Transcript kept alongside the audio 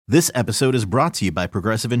This episode is brought to you by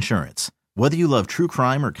Progressive Insurance. Whether you love true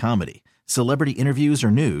crime or comedy, celebrity interviews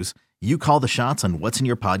or news, you call the shots on what's in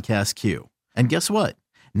your podcast queue. And guess what?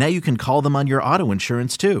 Now you can call them on your auto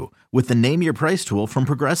insurance too with the Name Your Price tool from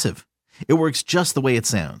Progressive. It works just the way it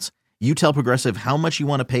sounds. You tell Progressive how much you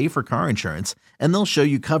want to pay for car insurance, and they'll show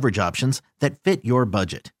you coverage options that fit your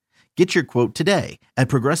budget. Get your quote today at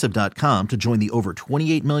Progressive.com to join the over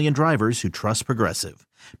 28 million drivers who trust Progressive.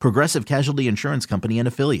 Progressive Casualty Insurance Company and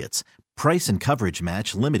Affiliates. Price and coverage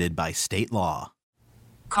match limited by state law.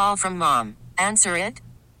 Call from mom. Answer it.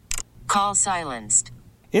 Call silenced.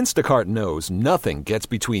 Instacart knows nothing gets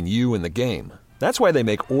between you and the game. That's why they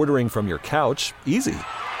make ordering from your couch easy.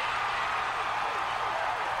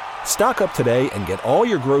 Stock up today and get all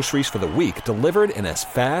your groceries for the week delivered in as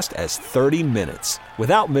fast as 30 minutes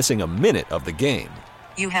without missing a minute of the game.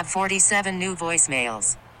 You have 47 new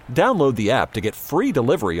voicemails. Download the app to get free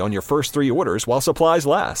delivery on your first 3 orders while supplies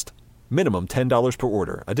last. Minimum $10 per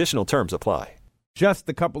order. Additional terms apply. Just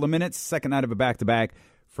a couple of minutes, second night of a back-to-back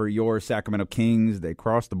for your Sacramento Kings. They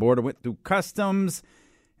crossed the border, went through customs,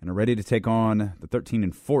 and are ready to take on the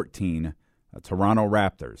 13-14 Toronto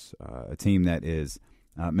Raptors, a team that is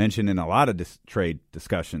mentioned in a lot of trade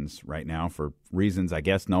discussions right now for reasons, I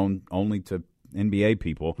guess, known only to NBA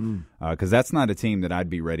people, because that's not a team that I'd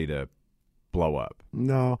be ready to blow up.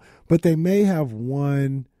 No, but they may have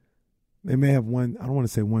one. They may have one. I don't want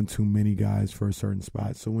to say one too many guys for a certain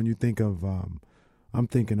spot. So when you think of, I'm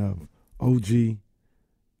thinking of OG,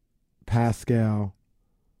 Pascal,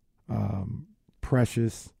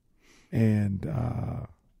 Precious, and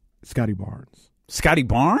Scotty Barnes. Scotty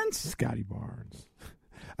Barnes? Scotty Barnes.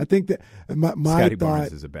 I think that my Scotty thought,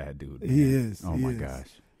 Barnes is a bad dude. Man. He is. Oh, he my is. gosh.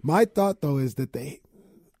 My thought, though, is that they,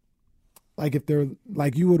 like, if they're,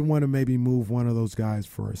 like, you would want to maybe move one of those guys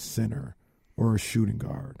for a center or a shooting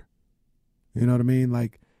guard. You know what I mean?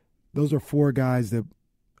 Like, those are 4 guys that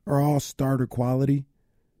are all starter quality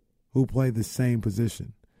who play the same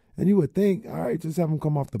position. And you would think, all right, just have them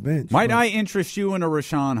come off the bench. Might I interest you in a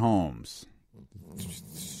Rashawn Holmes?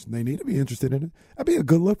 They need to be interested in it. That'd be a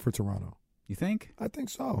good look for Toronto. You think? I think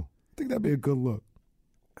so. I think that'd be a good look.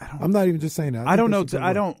 I'm not even just saying that. I don't know.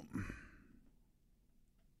 I don't.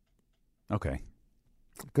 Okay.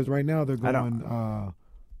 Because right now they're going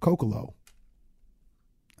Kokolo.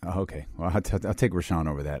 Oh, okay. Well, I'll take Rashawn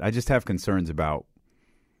over that. I just have concerns about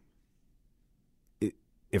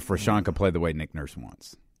if Rashawn could play the way Nick Nurse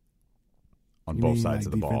wants on both sides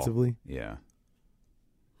of the defensively? ball. Yeah.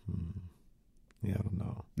 Yeah, I don't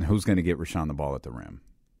know. Now, who's going to get Rashawn the ball at the rim?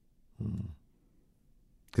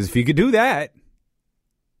 Because if you could do that,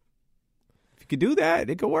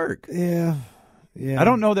 it could work. Yeah. I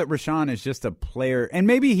don't know that Rashawn is just a player, and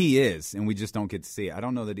maybe he is, and we just don't get to see it. I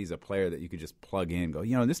don't know that he's a player that you could just plug in and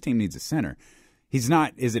go, this team needs a center. He's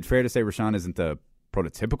not. Is it fair to say Rashawn isn't the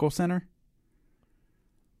prototypical center?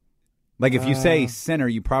 Like, if you say center,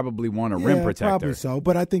 you probably want a rim protector. Probably so,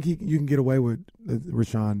 but I think you can get away with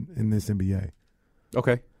Rashawn in this NBA.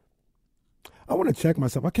 Okay. I want to check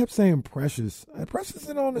myself. I kept saying Precious. Precious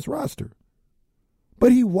isn't on this roster.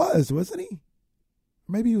 But he wasn't he?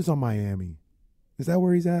 Maybe he was on Miami. Is that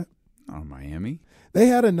where he's at? On Miami? They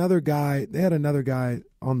had another guy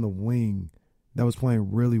on the wing that was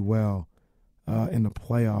playing really well in the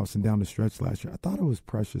playoffs and down the stretch last year. I thought it was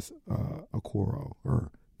Precious Okoro,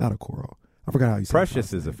 or not Okoro. I forgot how you say it.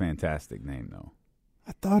 Precious is a fantastic name, though.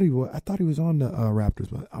 I thought he was on the Raptors,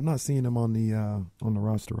 but I'm not seeing him on the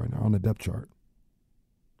roster right now, on the depth chart.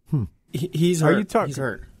 He's hurt. He's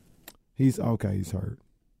hurt. He's hurt.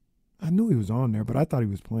 I knew he was on there, but I thought he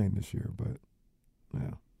was playing this year. But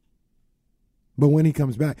yeah. But when he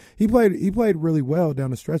comes back, he played really well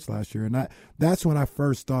down the stretch last year, and that's when I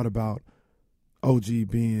first thought about OG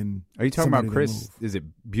being. Are you talking about Chris? Is it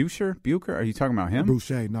Bucher? Are you talking about him?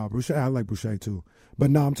 Boucher. No, Boucher. I like Boucher too.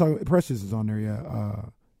 But no, I'm talking. Precious is on there. Yeah.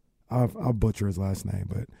 I'll butcher his last name,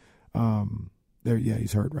 but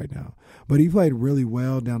he's hurt right now. But he played really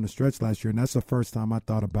well down the stretch last year, and that's the first time I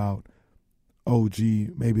thought about OG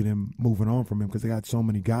maybe them moving on from him because they got so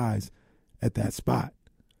many guys at that spot.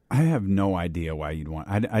 I have no idea why you'd want.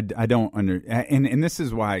 I don't under and this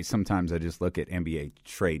is why sometimes I just look at NBA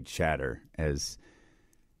trade chatter as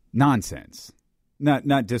nonsense. Not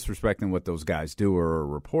disrespecting what those guys do or are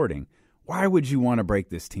reporting. Why would you want to break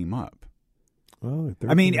this team up? Well,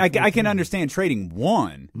 I mean, I can understand trading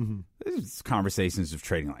one. Mm-hmm. There's conversations of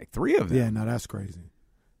trading like 3 of them. Yeah, no, that's crazy.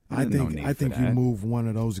 I think you move one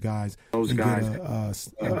of those guys and get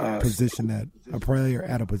a position a player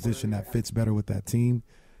at a position that fits better with that team,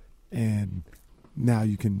 and now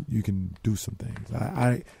you can do some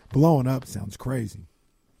things. Blowing up sounds crazy.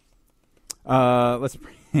 Let's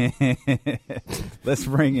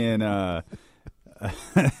bring in.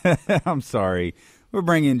 I'm sorry. We're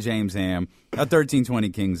bringing James Ham, a 1320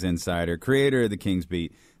 Kings insider, creator of the Kings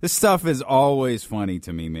Beat. This stuff is always funny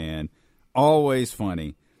to me, man. Always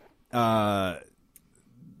funny. The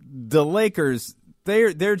Lakers,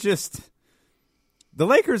 they're just the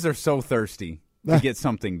Lakers are so thirsty to get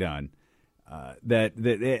something done that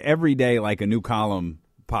every day, like, a new column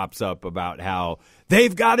pops up about how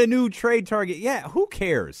they've got a new trade target. Yeah, who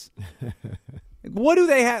cares? What do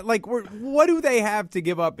they have? Like, what do they have to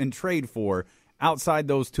give up and trade for outside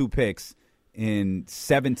those two picks in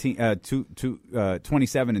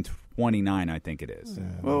 27 and 29? I think it is. Yeah,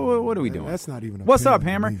 well, what are we doing? That's not even. What's up,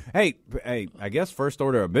 Hammer? Hey, I guess first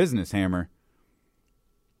order of business, Hammer.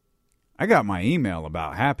 I got my email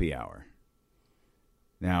about happy hour.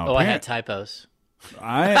 Now, I had typos.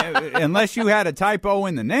 Unless you had a typo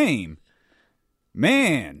in the name.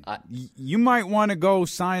 Man, you might want to go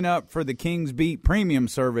sign up for the Kings Beat premium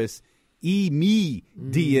service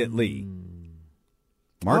immediately.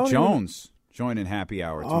 Mark Jones joining happy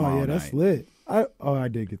hour tomorrow yeah, that's night. lit. I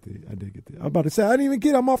did get the. I'm about to say I didn't even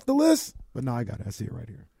get. I'm off the list, but no, I got it. I see it right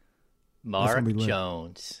here. Mark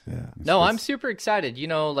Jones. Yeah. No, I'm super excited. You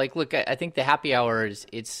know, like, look, I think the happy hour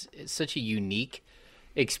it's such a unique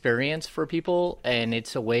experience for people, and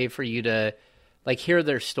it's a way for you to, like, hear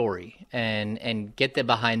their story and get the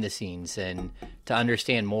behind the scenes and to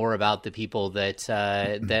understand more about the people that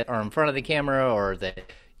that are in front of the camera or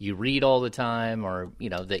that you read all the time or, you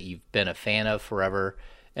know, that you've been a fan of forever.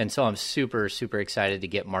 And so I'm super, super excited to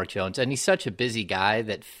get Mark Jones. And he's such a busy guy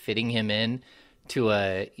that fitting him in to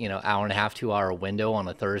a, hour and a half, 2 hour window on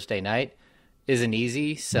a Thursday night isn't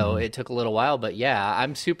easy. So it took a little while, but yeah,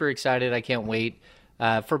 I'm super excited. I can't wait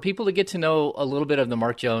for people to get to know a little bit of the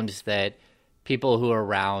Mark Jones that people who are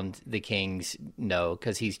around the Kings know,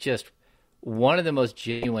 because he's just one of the most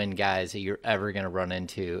genuine guys that you're ever going to run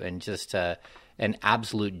into, and just an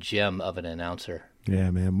absolute gem of an announcer. Yeah,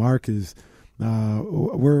 man. Mark is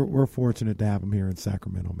we're fortunate to have him here in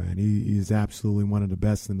Sacramento, man. He's absolutely one of the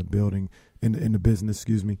best in the building, in the business,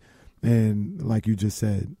 excuse me. And like you just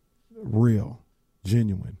said, real,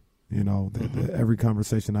 genuine. Every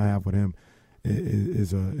conversation I have with him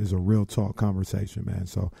is a real talk conversation, man.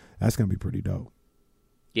 So that's going to be pretty dope.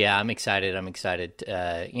 Yeah, I'm excited.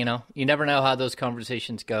 You never know how those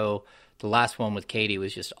conversations go. The last one with Katie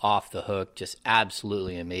was just off the hook, just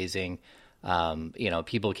absolutely amazing.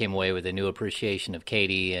 People came away with a new appreciation of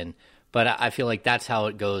Katie, but I feel like that's how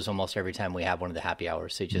it goes almost every time we have one of the happy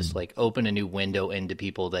hours. They just like open a new window into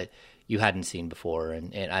people that you hadn't seen before,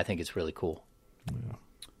 and I think it's really cool.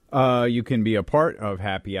 Yeah. You can be a part of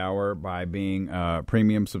Happy Hour by being a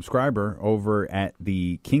premium subscriber over at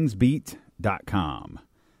thekingsbeat.com.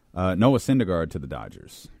 Noah Syndergaard to the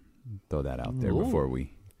Dodgers. Throw that out there before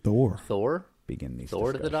we Thor begin these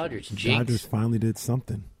Thor to the discussions. Dodgers. The Jinx. Dodgers finally did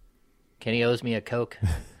something. Kenny owes me a Coke.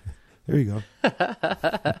 There you go.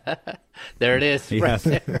 There it is. He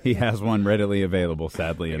has one readily available,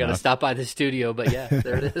 sadly I enough. got to stop by the studio, but yeah,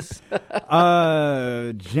 there it is.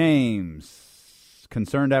 James,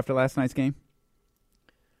 concerned after last night's game?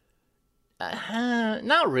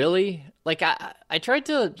 Not really. Like, I tried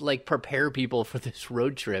to, like, prepare people for this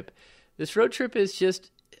road trip. This road trip is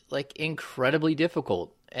just, like, incredibly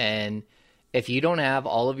difficult. And if you don't have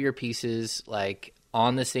all of your pieces, like,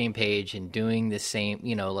 on the same page and doing the same,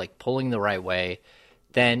 like, pulling the right way,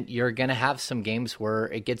 then you're going to have some games where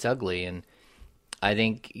it gets ugly. And I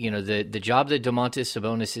think, the job that Domantas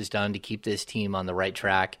Sabonis has done to keep this team on the right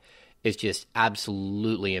track is just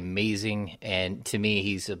absolutely amazing. And to me,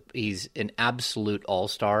 he's an absolute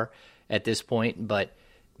all-star at this point. But,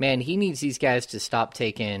 man, he needs these guys to stop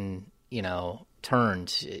taking,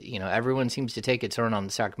 turns. Everyone seems to take a turn on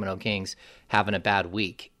the Sacramento Kings having a bad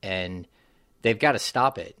week. And they've got to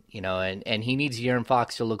stop it, and he needs De'Aaron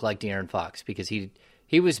Fox to look like De'Aaron Fox, because he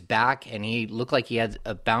was back and he looked like he had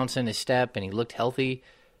a bounce in his step and he looked healthy.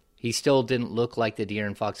 He still didn't look like the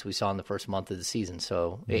De'Aaron Fox we saw in the first month of the season.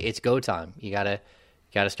 So it's go time. You gotta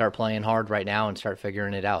start playing hard right now and start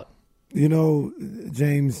figuring it out.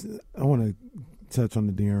 James, I want to touch on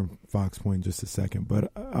the De'Aaron Fox point in just a second,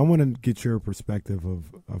 but I want to get your perspective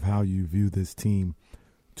of how you view this team.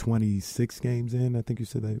 26 games in, I think you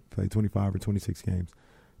said they played 25 or 26 games.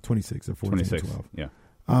 26 or 14 26, 12. yeah.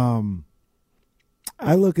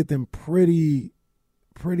 I look at them pretty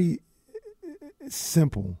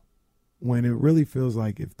simple when it really feels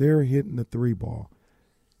like if they're hitting the three ball,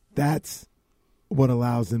 that's what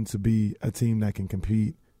allows them to be a team that can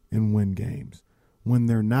compete and win games. When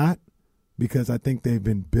they're not, because I think they've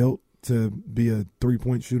been built to be a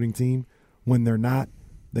three-point shooting team, when they're not,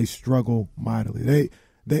 they struggle mightily.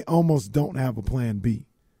 They almost don't have a plan B.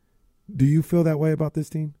 Do you feel that way about this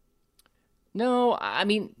team? No, I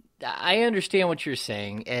mean, I understand what you're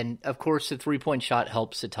saying, and of course the three-point shot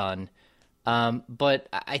helps a ton. But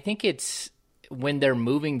I think it's when they're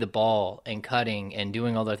moving the ball and cutting and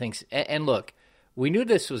doing all their things. And look, we knew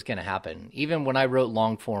this was going to happen. Even when I wrote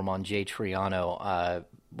long form on Jay Triano,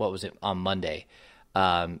 on Monday,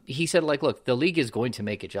 he said, like, look, the league is going to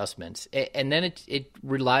make adjustments. And then it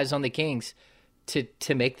relies on the Kings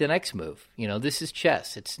to make the next move. You know, this is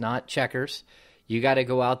chess. It's not checkers. You got to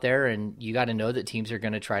go out there and you got to know that teams are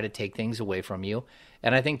going to try to take things away from you.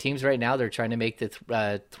 And I think teams right now, they're trying to make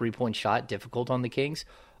the three-point shot difficult on the Kings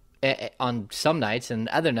on some nights, and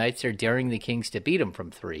other nights they're daring the Kings to beat them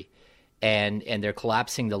from three. And they're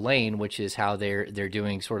collapsing the lane, which is how they're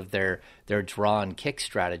doing sort of their draw and kick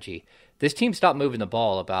strategy. This team stopped moving the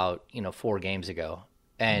ball about 4 games ago,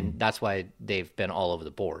 and that's why they've been all over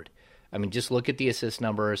the board. I mean, just look at the assist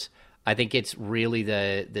numbers. I think it's really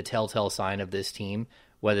the telltale sign of this team,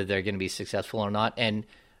 whether they're going to be successful or not. And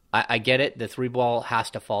I get it. The three ball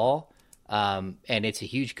has to fall, and it's a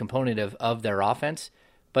huge component of their offense.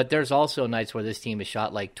 But there's also nights where this team has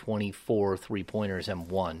shot like 24 three-pointers and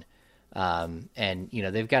won. And,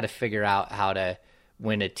 they've got to figure out how to,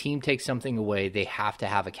 when a team takes something away, they have to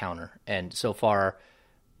have a counter. And so far,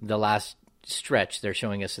 the last stretch, they're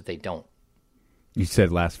showing us that they don't. You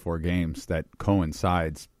said last 4 games. That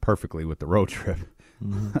coincides perfectly with the road trip.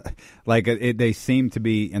 Mm-hmm. They seem to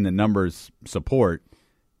be, in the numbers support,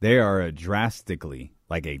 they are a drastically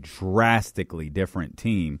different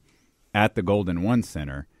team at the Golden One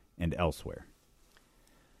Center and elsewhere.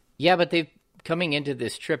 Yeah, but coming into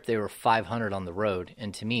this trip, they were 500 on the road,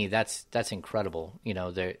 and to me, that's incredible.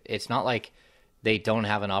 It's not like they don't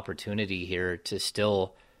have an opportunity here to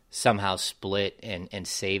still somehow split and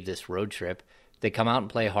save this road trip. They come out and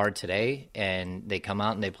play hard today, and they come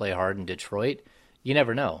out and they play hard in Detroit. You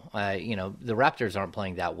never know. The Raptors aren't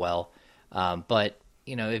playing that well, but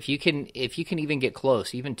if you can even get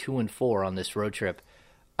close, even 2-4 on this road trip,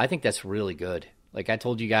 I think that's really good. Like I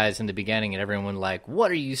told you guys in the beginning, and everyone like, what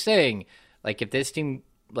are you saying? Like if this team,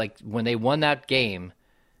 like when they won that game,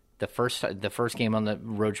 the first game on the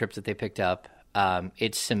road trip that they picked up,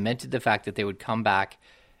 it cemented the fact that they would come back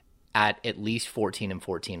at least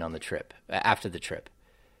 14-14 on the trip after the trip,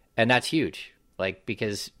 and that's huge. Like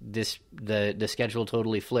because the schedule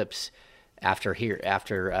totally flips after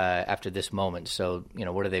this moment. So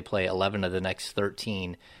what do they play? 11 of the next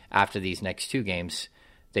 13 after these next 2 games.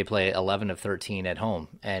 They play 11 of 13 at home,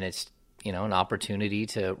 and it's an opportunity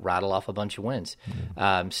to rattle off a bunch of wins.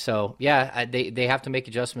 Mm-hmm. They have to make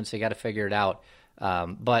adjustments. They got to figure it out.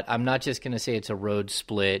 But I'm not just going to say it's a road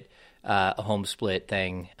split, a home split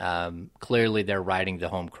thing. Clearly, they're riding the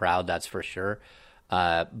home crowd, that's for sure.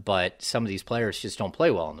 But some of these players just don't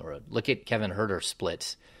play well on the road. Look at Kevin Huerter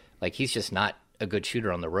splits. Like he's just not a good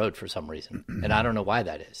shooter on the road for some reason, and I don't know why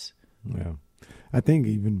that is. Yeah, I think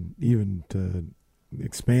even to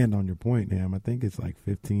expand on your point, Ham, I think it's like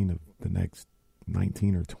 15 of the next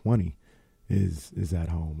 19 or 20 is at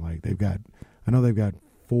home. Like I know they've got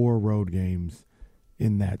 4 road games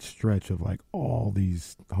in that stretch of like all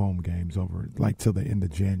these home games over like till the end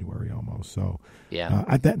of January almost. So yeah,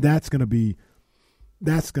 that's gonna be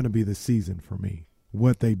the season for me.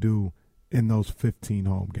 What they do in those 15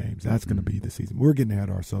 home games, that's gonna be the season. We're getting ahead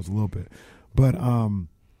of ourselves a little bit, but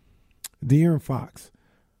De'Aaron Fox,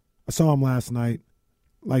 I saw him last night.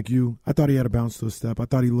 Like you, I thought he had a bounce to his step. I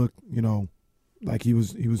thought he looked, like he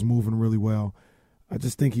was moving really well. I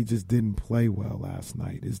just think he just didn't play well last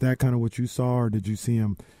night. Is that kind of what you saw, or did you see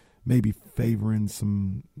him maybe favoring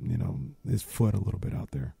some, his foot a little bit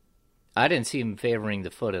out there? I didn't see him favoring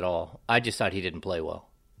the foot at all. I just thought he didn't play well.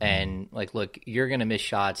 And, look, you're going to miss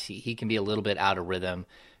shots. He can be a little bit out of rhythm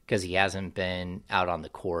because he hasn't been out on the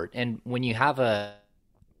court. And when you have a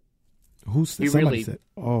Somebody said,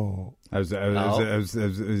 oh. I was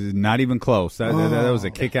not even close. That was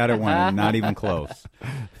a kick out at one, not even close.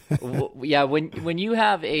 Yeah, when you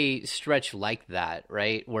have a stretch like that,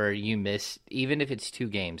 right, where you miss, even if it's 2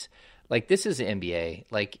 games, like this is the NBA,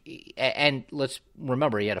 and let's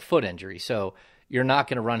remember he had a foot injury, so you're not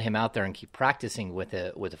going to run him out there and keep practicing with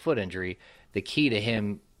a foot injury. The key to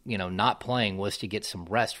him, not playing was to get some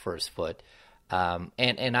rest for his foot.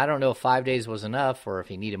 And I don't know if 5 days was enough or if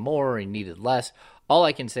he needed more or he needed less. All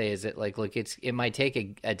I can say is that, look, it might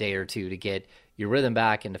take a day or 2 to get your rhythm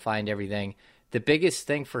back and to find everything. The biggest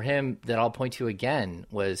thing for him that I'll point to again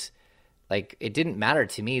was, it didn't matter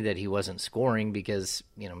to me that he wasn't scoring because,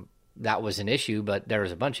 that was an issue, but there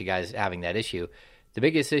was a bunch of guys having that issue. The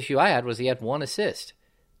biggest issue I had was he had 1 assist.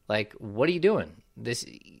 What are you doing?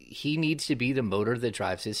 He needs to be the motor that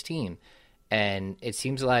drives his team. And it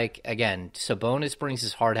seems like, again, Sabonis brings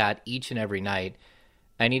his hard hat each and every night,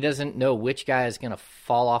 and he doesn't know which guy is going to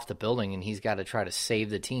fall off the building, and he's got to try to save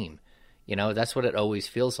the team. That's what it always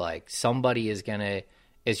feels like. Somebody is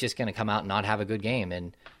just going to come out and not have a good game.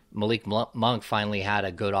 And Malik Monk finally had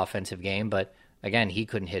a good offensive game, but again, he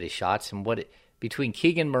couldn't hit his shots. And between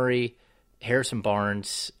Keegan Murray, Harrison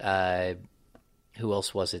Barnes, who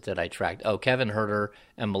else was it that I tracked? Oh, Kevin Huerter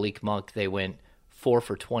and Malik Monk, they went 4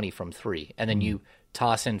 for 20 from 3. And then you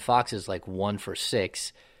toss in Fox's like 1 for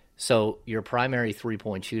 6. So your primary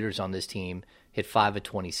 3-point shooters on this team hit 5 of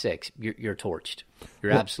 26. You're torched.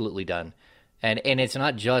 You're absolutely done. And it's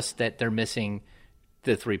not just that they're missing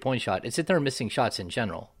the 3-point shot. It's that they're missing shots in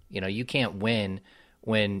general. You can't win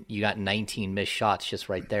when you got 19 missed shots just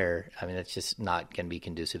right there. I mean, that's just not going to be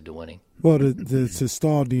conducive to winning. Well, to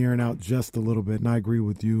stall De'Aaron out just a little bit, and I agree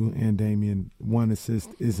with you and Damian, 1 assist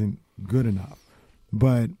isn't good enough.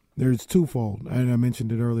 But there's twofold, and I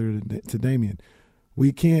mentioned it earlier to Damian.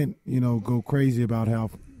 We can't, go crazy about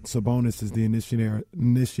how Sabonis is the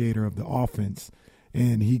initiator of the offense,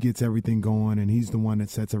 and he gets everything going, and he's the one that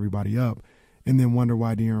sets everybody up, and then wonder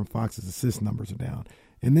why De'Aaron Fox's assist numbers are down.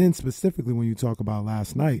 And then specifically when you talk about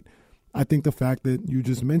last night, I think the fact that you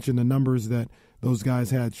just mentioned the numbers that those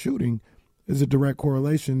guys had shooting is a direct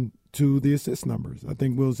correlation to the assist numbers. I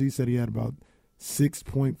think Will Z said he had about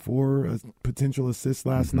 6.4 potential assists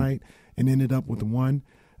last night and ended up with 1.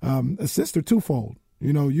 Assists are twofold.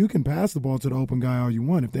 You can pass the ball to the open guy all you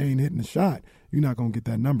want. If they ain't hitting the shot, you're not going to get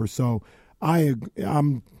that number. So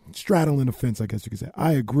I'm straddling the fence, I guess you could say.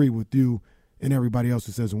 I agree with you and everybody else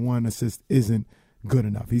who says 1 assist isn't good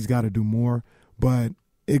enough. He's got to do more, but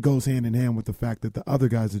it goes hand in hand with the fact that the other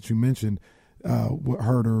guys that you mentioned,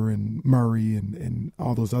 Huerter and Murray and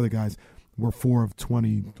all those other guys, were 4 of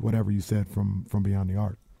 20, whatever you said, from beyond the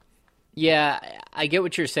arc. Yeah, I get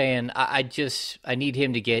what you're saying. I need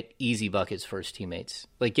him to get easy buckets for his teammates.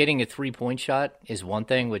 Like getting a 3-point shot is one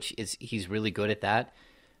thing, which is he's really good at that.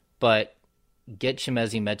 But get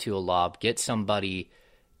Chimezie Metu a lob, get somebody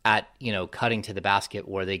at cutting to the basket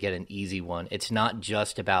where they get an easy one. It's not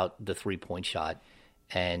just about the 3-point shot,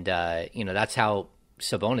 and that's how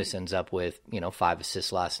Sabonis ends up with 5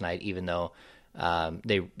 assists last night, even though.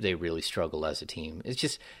 They really struggle as a team. It's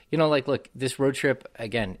just look, this road trip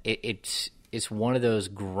again. It's one of those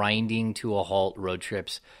grinding to a halt road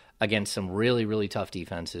trips against some really really tough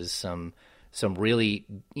defenses, some really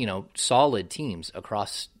solid teams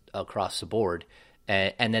across the board,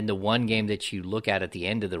 and then the one game that you look at the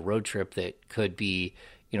end of the road trip that could be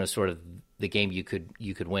sort of the game you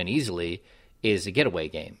could win easily is a getaway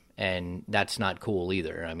game, and that's not cool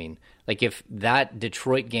either. I mean, like if that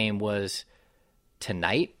Detroit game was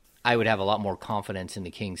tonight, I would have a lot more confidence in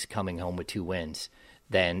the Kings coming home with 2 wins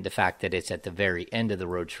than the fact that it's at the very end of the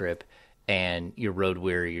road trip and you're road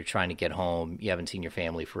weary, you're trying to get home, you haven't seen your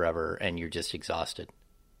family forever, and you're just exhausted.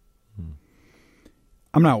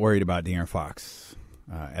 I'm not worried about De'Aaron Fox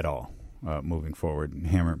at all moving forward,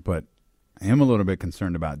 Hammer, but I am a little bit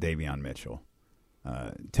concerned about Davion Mitchell.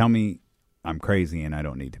 Tell me I'm crazy and I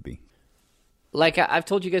don't need to be. Like I've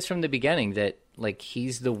told you guys from the beginning that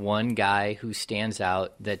he's the one guy who stands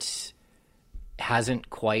out that hasn't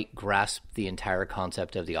quite grasped the entire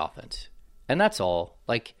concept of the offense. And that's all.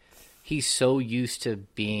 He's so used to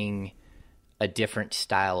being a different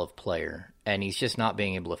style of player, and he's just not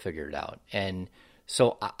being able to figure it out. And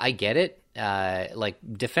so I get it.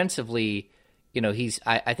 Defensively,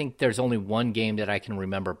 I think there's only one game that I can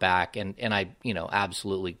remember back, and I,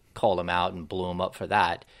 absolutely called him out and blew him up for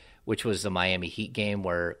that, which was the Miami Heat game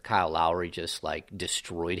where Kyle Lowry just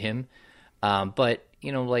destroyed him. But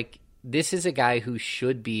this is a guy who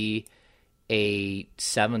should be a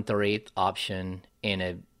 7th or 8th option in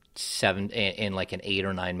an 8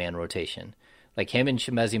 or 9 man rotation. Him and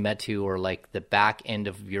Chimezie Metu are the back end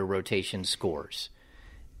of your rotation scores.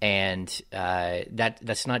 And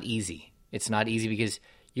that's not easy. It's not easy because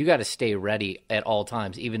you got to stay ready at all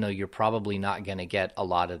times, even though you're probably not going to get a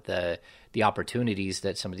lot of the opportunities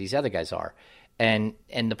that some of these other guys are. And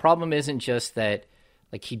the problem isn't just that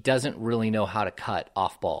he doesn't really know how to cut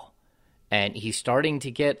off ball. And he's starting to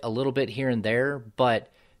get a little bit here and there, but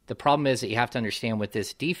the problem is that you have to understand with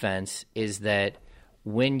this defense is that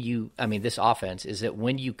this offense is that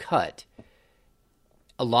when you cut,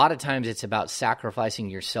 a lot of times it's about sacrificing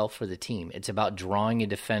yourself for the team. It's about drawing a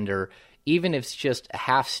defender, even if it's just a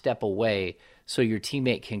half step away, so your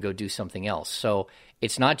teammate can go do something else. So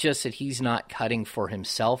it's not just that he's not cutting for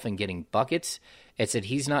himself and getting buckets. It's that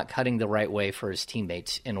he's not cutting the right way for his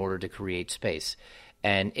teammates in order to create space.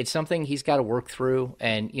 And it's something he's got to work through.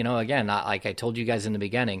 And, again, like I told you guys in the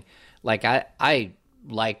beginning, like I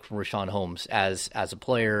like Rashawn Holmes as a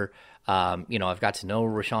player. I've got to know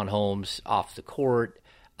Rashawn Holmes off the court.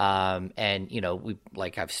 And,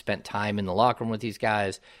 I've spent time in the locker room with these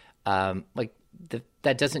guys.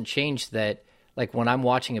 That doesn't change that. Like when I'm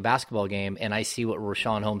watching a basketball game and I see what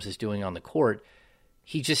Rashawn Holmes is doing on the court,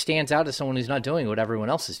 he just stands out as someone who's not doing what everyone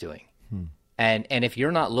else is doing. And if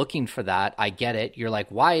you're not looking for that, I get it. You're like,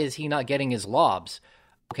 why is he not getting his lobs?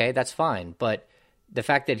 Okay, that's fine. But the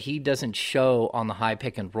fact that he doesn't show on the high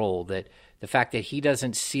pick and roll, that the fact that he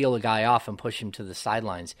doesn't seal a guy off and push him to the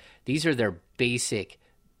sidelines, these are their basic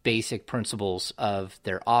principles of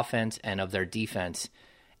their offense and of their defense.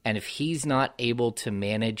 And if he's not able to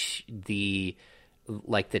manage the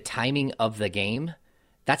timing of the game,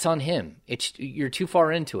 that's on him. You're too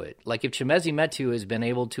far into it. Like if Chimezie Metu has been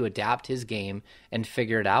able to adapt his game and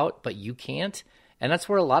figure it out, but you can't. And that's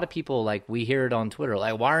where a lot of people, like we hear it on Twitter,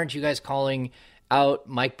 like, why aren't you guys calling out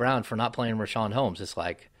Mike Brown for not playing Rashawn Holmes? It's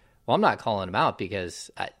like, well, I'm not calling him out because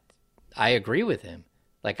I agree with him.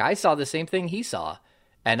 Like I saw the same thing he saw.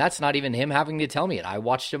 And that's not even him having to tell me it. I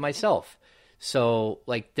watched it myself. So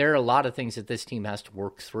like there are a lot of things that this team has to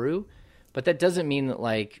work through. But that doesn't mean that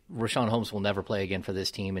like Rashawn Holmes will never play again for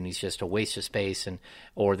this team and he's just a waste of space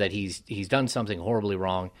or that he's done something horribly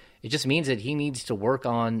wrong. It just means that he needs to work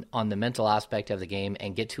on the mental aspect of the game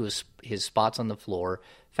and get to his spots on the floor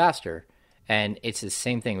faster. And it's the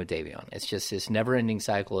same thing with Davion. It's just this never-ending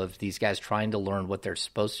cycle of these guys trying to learn what they're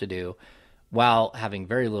supposed to do while having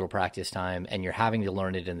very little practice time, and you're having to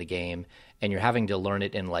learn it in the game, and you're having to learn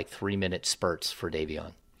it in like 3-minute spurts for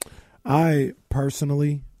Davion. I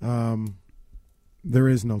personally, there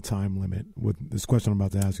is no time limit with this question I'm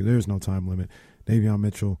about to ask you. There is no time limit. Davion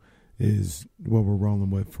Mitchell is what we're rolling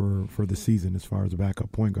with for the season as far as a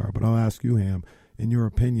backup point guard. But I'll ask you, Ham, in your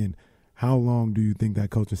opinion, how long do you think that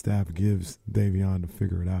coaching staff gives Davion to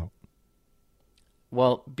figure it out?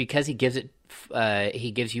 Well, because he gives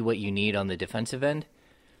you what you need on the defensive end.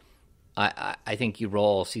 I think you roll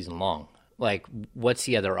all season long. Like, what's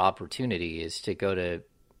the other opportunity? Is to go to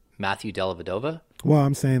Matthew Dellavedova? Well,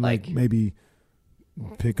 I'm saying like maybe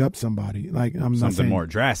pick up somebody. Like I'm something not saying, more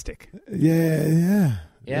drastic. Yeah.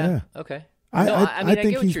 Okay. I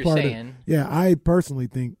think get what he's you're part saying. I personally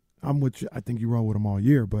think I'm with you. I think you roll with him all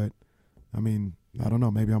year, but I mean, I don't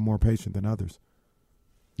know. Maybe I'm more patient than others.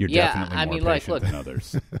 You're definitely more patient than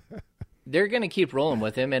others. They're going to keep rolling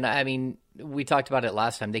with him, and I mean, we talked about it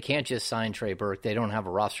last time. They can't just sign Trey Burke. They don't have a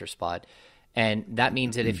roster spot, and that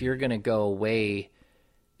means that if you're going to go away,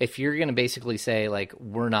 if you're going to basically say, like,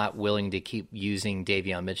 we're not willing to keep using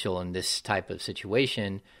Davion Mitchell in this type of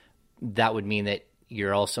situation, that would mean that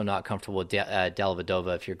you're also not comfortable with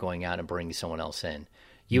Dellavedova if you're going out and bringing someone else in.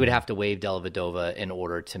 You would have to waive Dellavedova in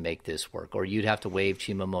order to make this work, or you'd have to waive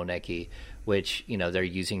Chima Moneke, which, they're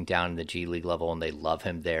using down in the G League level, and they love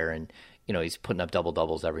him there, and he's putting up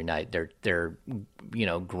double-doubles every night. They're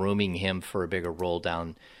grooming him for a bigger role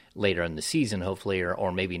down later in the season, hopefully,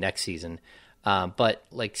 or maybe next season. But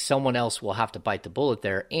like someone else will have to bite the bullet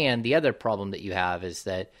there. And the other problem that you have is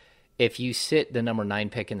that if you sit the number 9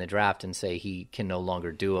 pick in the draft and say he can no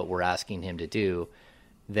longer do what we're asking him to do,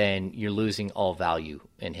 then you're losing all value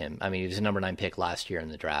in him. I mean, he was a number 9 pick last year in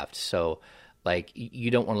the draft. So like you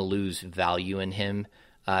don't want to lose value in him.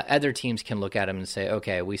 Other teams can look at him and say,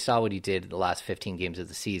 okay, we saw what he did the last 15 games of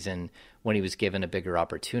the season when he was given a bigger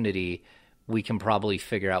opportunity. We can probably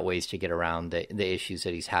figure out ways to get around the issues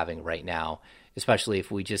that he's having right now, especially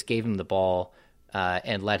if we just gave him the ball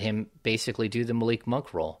and let him basically do the Malik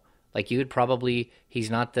Monk role. Like he's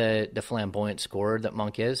not the flamboyant scorer that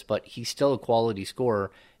Monk is, but he's still a quality scorer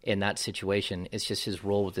in that situation. It's just his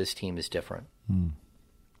role with this team is different.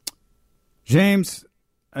 James,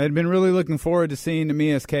 I had been really looking forward to seeing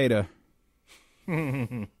Neemias Queta.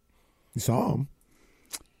 You saw him?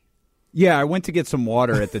 Yeah, I went to get some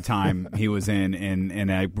water at the time he was in, and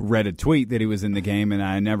I read a tweet that he was in the game, and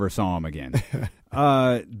I never saw him again.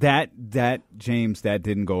 James, that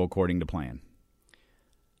didn't go according to plan.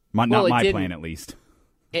 Not my plan, at least.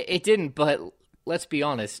 It didn't, but let's be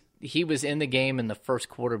honest. He was in the game in the first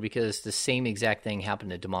quarter because the same exact thing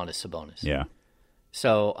happened to Domantas Sabonis. Yeah.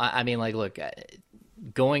 So, I mean, like, look,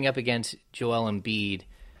 going up against Joel Embiid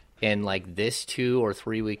in, like, this 2 or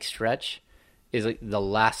 3 week stretch is, like, the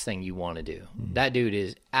last thing you want to do. That dude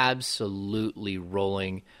is absolutely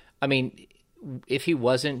rolling. I mean, if he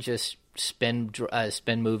wasn't just spin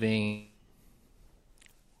moving.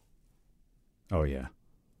 Oh, yeah.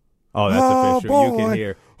 Oh, that's official. Boy, You can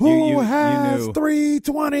hear. Who has you knew,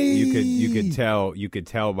 320? You could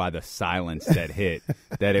tell by the silence that hit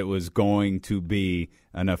that it was going to be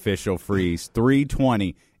an official freeze.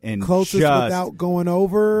 320 and closest without going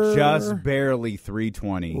over. Just barely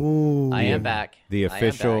 320. Ooh. I am back. The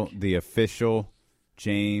official I am back. the official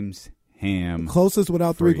James Ham. Closest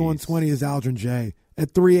without freeze. 3 going 20 is Aldrin J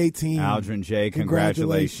at 318. Aldrin J,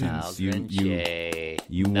 congratulations. Aldrin J.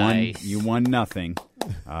 You Nice. won. You won nothing.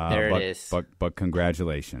 There it is. But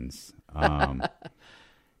congratulations.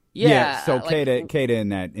 Yeah. So like, Kata in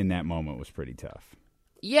that moment was pretty tough.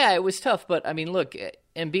 Yeah, it was tough, but I mean, look,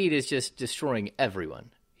 Embiid is just destroying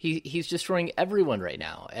everyone. He's destroying everyone right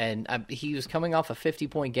now, and he was coming off a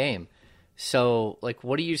 50-point game. So, like,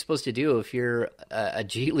 what are you supposed to do if you're a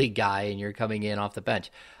G League guy and you're coming in off the bench?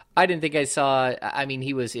 I didn't think I saw. I mean,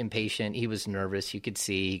 he was impatient. He was nervous. You could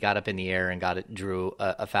see he got up in the air and drew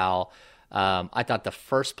a foul. I thought the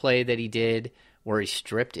first play that he did, where he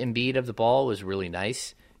stripped Embiid of the ball, was really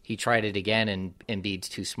nice. He tried it again, and Embiid's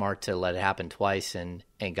too smart to let it happen twice, and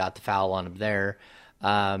got the foul on him there.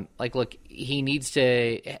 Look, he needs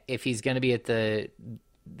to, if he's going to be at the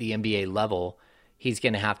NBA level, he's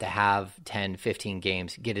going to have 10, 15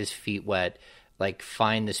 games, get his feet wet, like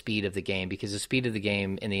find the speed of the game, because the speed of the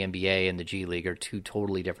game in the NBA and the G League are two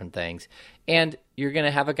totally different things. And you're going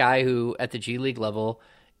to have a guy who at the G League level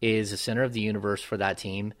is the center of the universe for that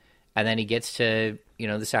team. And then he gets to,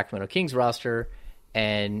 the Sacramento Kings roster,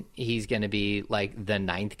 and he's going to be like the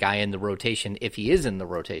ninth guy in the rotation if he is in the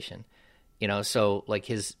rotation. So like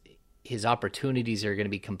his opportunities are going to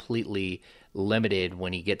be completely limited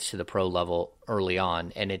when he gets to the pro level early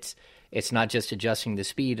on. And it's not just adjusting the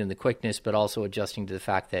speed and the quickness, but also adjusting to the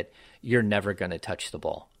fact that you're never going to touch the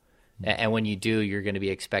ball. And when you do, you're going to be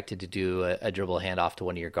expected to do a dribble handoff to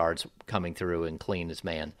one of your guards coming through and clean his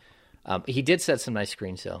man. He did set some nice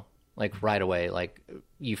screens, though. Like right away, like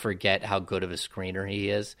you forget how good of a screener he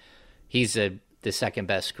is. He's the second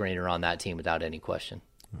best screener on that team without any question.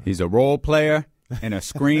 He's a role player and a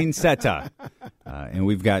screen setter. And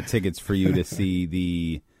we've got tickets for you to see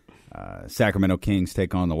the Sacramento Kings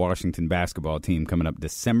take on the Washington basketball team coming up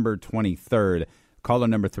December 23rd. Caller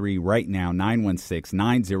number 3 right now,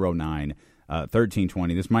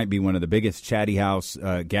 916-909-1320. This might be one of the biggest Chatty House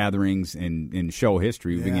gatherings in show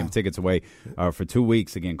history. We've been giving tickets away for 2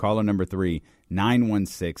 weeks. Again, caller number 3,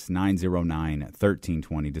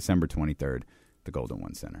 916-909-1320, December 23rd, the Golden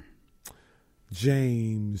One Center.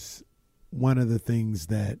 James, one of the things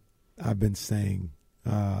that I've been saying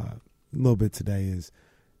a little bit today is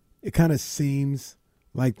it kind of seems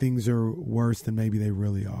like things are worse than maybe they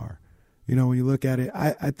really are. When you look at it,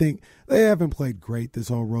 I think they haven't played great this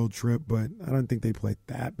whole road trip, but I don't think they played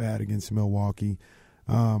that bad against Milwaukee.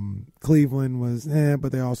 Cleveland was,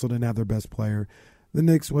 but they also didn't have their best player. The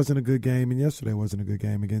Knicks wasn't a good game, and yesterday wasn't a good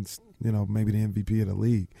game against, maybe the MVP of the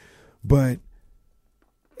league. But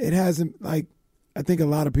it hasn't, I think a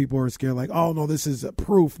lot of people are scared, like, oh, no, this is a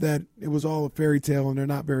proof that it was all a fairy tale and they're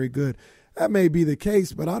not very good. That may be the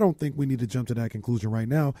case, but I don't think we need to jump to that conclusion right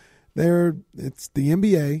now. It's the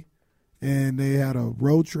NBA. And they had a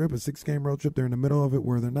road trip, a 6-game road trip. They're in the middle of it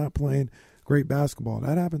where they're not playing great basketball.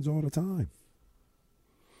 That happens all the time.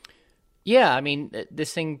 Yeah, I mean,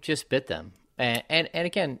 this thing just bit them. And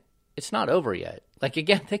again, it's not over yet. Like,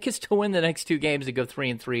 again, they could still win the next 2 games and go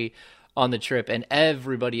 3-3 on the trip. And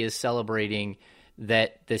everybody is celebrating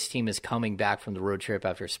that this team is coming back from the road trip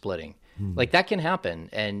after splitting. Like, that can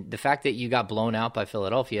happen. And the fact that you got blown out by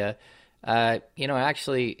Philadelphia,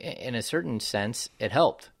 actually, in a certain sense, it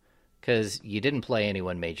helped. Because you didn't play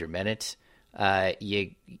anyone major minutes.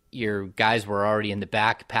 Your guys were already in the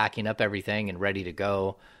back packing up everything and ready to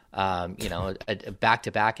go. A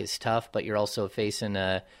back-to-back is tough, but you're also facing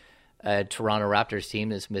a Toronto Raptors team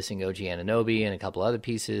that's missing OG Anunoby and a couple other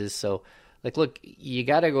pieces. So, look, you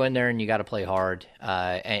got to go in there and you got to play hard,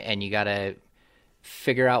 and you got to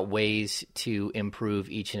figure out ways to improve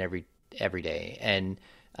each and every day. And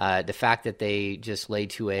the fact that they just laid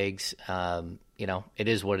 2 eggs, it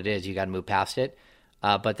is what it is. You got to move past it.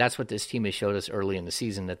 But that's what this team has showed us early in the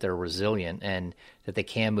season, that they're resilient and that they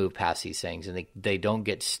can move past these things and they don't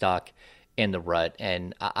get stuck in the rut.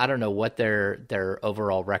 And I don't know what their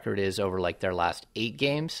overall record is over like their last 8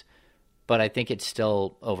 games, but I think it's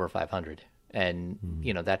still over 500. And,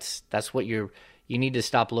 that's what you need to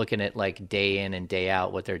stop looking at like day in and day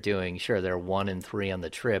out what they're doing. Sure, they're 1-3 on the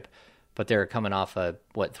trip, but they're coming off a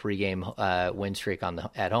 3-game win streak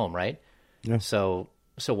at home, right? Yeah. So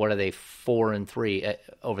what are they, 4-3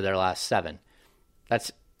 over their last 7?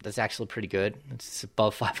 That's actually pretty good. It's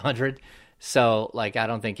above 500. So, like, I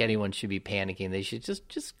don't think anyone should be panicking. They should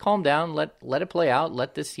just calm down, let it play out,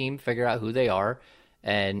 let this team figure out who they are,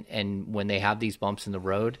 and when they have these bumps in the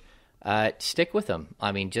road, stick with them.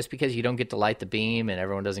 I mean, just because you don't get to light the beam and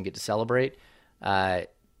everyone doesn't get to celebrate, that's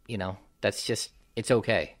just, it's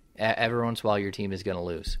okay. Every once in a while, your team is going to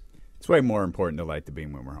lose. It's way more important to light the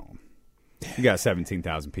beam when we're home. You got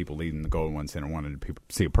 17,000 people leaving the Golden One Center wanting to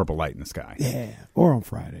see a purple light in the sky. Yeah, or on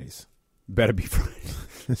Fridays. Better be Friday.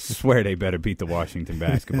 Swear they better beat the Washington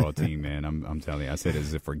basketball team, man. I'm telling you. I said it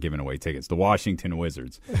as if we're giving away tickets. The Washington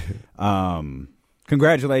Wizards.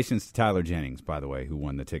 Congratulations to Tyler Jennings, by the way, who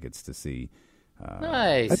won the tickets to see.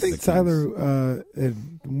 Nice. I think Tyler had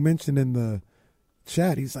mentioned in the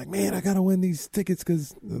chat, he's like, man, I got to win these tickets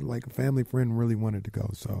because like a family friend really wanted to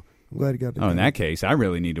go. So I'm glad he got to go. In that case, I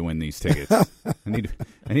really need to win these tickets. I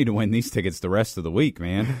need to win these tickets the rest of the week,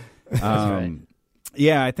 man. That's right.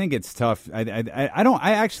 Yeah, I think it's tough.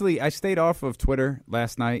 I stayed off of Twitter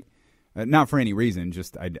last night, not for any reason.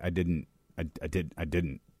 Just I didn't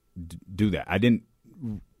do that. I didn't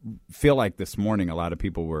feel like this morning a lot of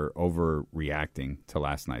people were overreacting to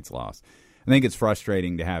last night's loss. I think it's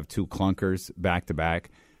frustrating to have two clunkers back to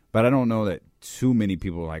back, but I don't know that too many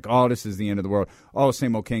people are like, oh, this is the end of the world. Oh,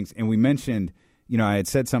 same old Kings. And we mentioned, I had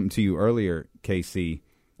said something to you earlier, KC.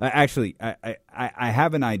 Actually, I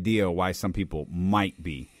have an idea why some people might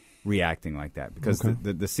be reacting like that because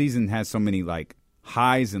the season has so many like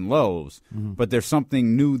highs and lows, but there's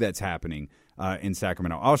something new that's happening in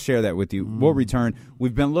Sacramento. I'll share that with you. We'll return.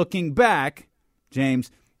 We've been looking back, James,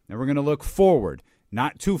 and we're going to look forward.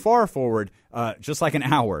 Not too far forward, just like an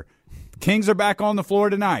hour. Kings are back on the floor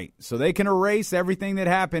tonight, so they can erase everything that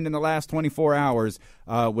happened in the last 24 hours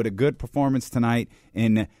with a good performance tonight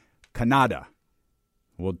in Canada.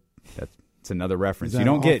 Well, that's another reference. You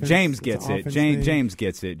don't get. James gets it. James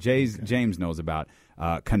gets it. James knows about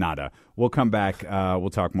Canada. We'll come back.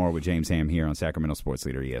 We'll talk more with James Ham here on Sacramento Sports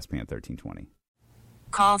Leader ESPN 1320.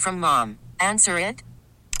 Call from mom. Answer it.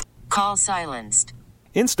 Call silenced.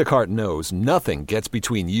 Instacart knows nothing gets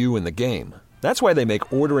between you and the game. That's why they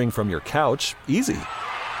make ordering from your couch easy.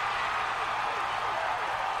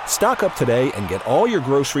 Stock up today and get all your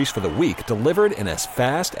groceries for the week delivered in as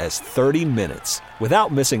fast as 30 minutes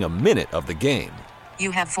without missing a minute of the game.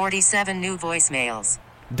 You have 47 new voicemails.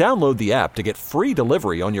 Download the app to get free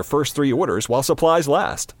delivery on your first 3 orders while supplies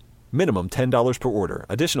last. Minimum $10 per order.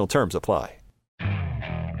 Additional terms apply.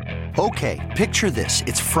 Okay, picture this.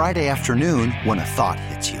 It's Friday afternoon when a thought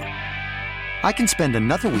hits you. I can spend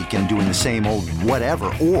another weekend doing the same old whatever,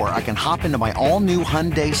 or I can hop into my all-new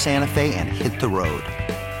Hyundai Santa Fe and hit the road.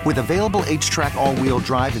 With available H-Track all-wheel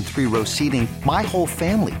drive and 3-row seating, my whole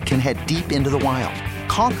family can head deep into the wild.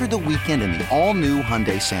 Conquer the weekend in the all-new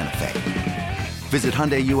Hyundai Santa Fe. Visit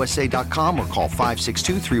HyundaiUSA.com or call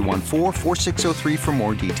 562-314-4603 for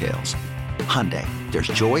more details. Hyundai, there's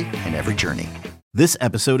joy in every journey. This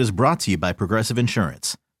episode is brought to you by Progressive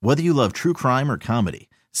Insurance. Whether you love true crime or comedy,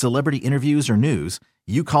 celebrity interviews or news,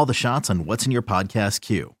 you call the shots on what's in your podcast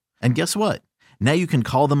queue. And guess what? Now you can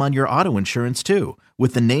call them on your auto insurance too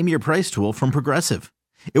with the Name Your Price tool from Progressive.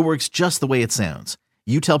 It works just the way it sounds.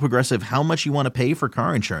 You tell Progressive how much you want to pay for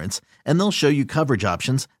car insurance, and they'll show you coverage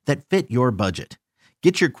options that fit your budget.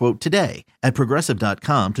 Get your quote today at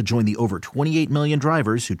Progressive.com to join the over 28 million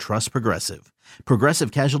drivers who trust Progressive.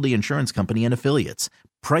 Progressive Casualty Insurance Company and Affiliates.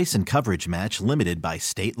 Price and coverage match limited by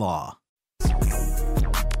state law. D'Lo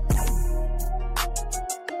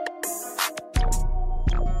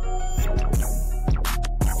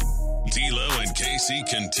and KC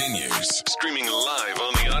continues. Streaming live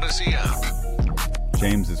on the Odyssey app.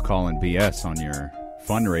 James is calling BS on your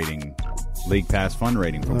fun rating. League Pass fun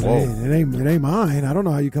rating from Well, Woe. it ain't mine. I don't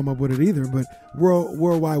know how you come up with it either, but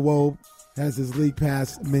Worldwide Woe has his League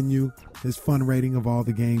Pass menu, his fun rating of all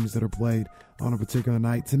the games that are played on a particular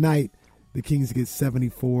night. Tonight, the Kings get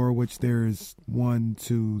 74, which there's 1,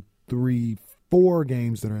 2, 3, 4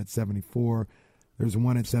 games that are at 74. There's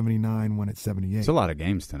one at 79, one at 78. It's a lot of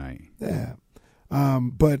games tonight. Yeah.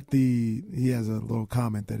 But he has a little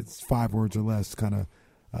comment that it's 5 words or less, kind of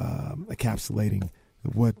encapsulating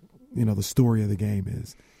what the story of the game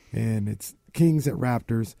is. And it's Kings at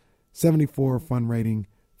Raptors, 74 fun rating,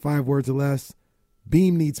 5 words or less.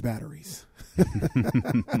 Beam needs batteries.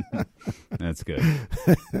 That's good.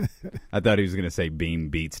 I thought he was going to say Beam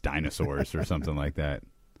beats dinosaurs or something like that.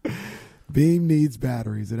 Beam needs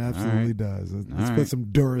batteries. It absolutely does. Let's put some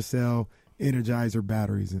Duracell Energizer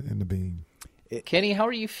batteries in the Beam. Kenny, how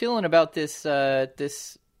are you feeling about this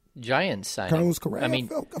Giants signing? Carlos Correa.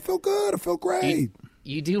 I feel good. I feel great.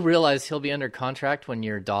 You do realize he'll be under contract when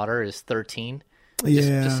your daughter is 13?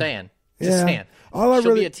 Yeah. Just saying. Just saying. All I She'll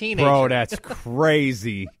really, be a teenager. Bro, that's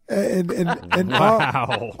crazy. and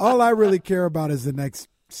Wow. all I really care about is the next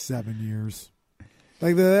 7 years.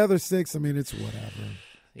 Like the other 6, I mean, it's whatever.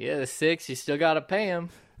 Yeah, the 6, you still got to pay him.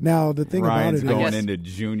 Now the thing Ryan's about it going is, into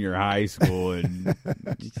junior high school, and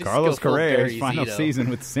Just Carlos go full Correa's Barry final Zito. season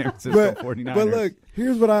with the San Francisco 49ers. but look,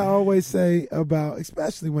 here's what I always say about,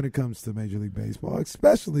 especially when it comes to Major League Baseball,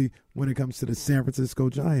 especially when it comes to the San Francisco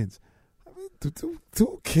Giants. I mean,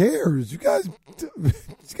 who cares? You guys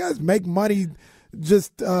make money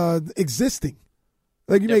just existing.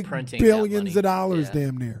 Like you They're make printing that billions money. of dollars, Yeah.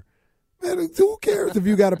 damn near. Man, who cares if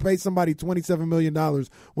you got to pay somebody $27 million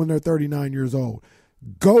when they're 39 years old?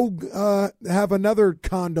 Go have another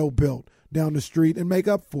condo built down the street and make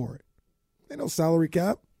up for it. Ain't no salary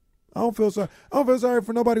cap. I don't feel sorry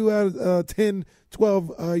for nobody who has a 10,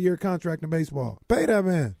 12 year contract in baseball. Pay that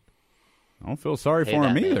man. I don't feel sorry Pay for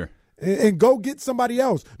him that man. either. And go get somebody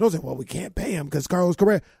else. Don't say, well, we can't pay him because Carlos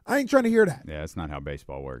Correa. I ain't trying to hear that. Yeah, that's not how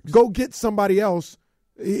baseball works. Go get somebody else,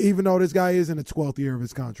 even though this guy is in the 12th year of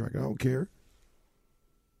his contract. I don't care.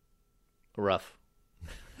 Rough.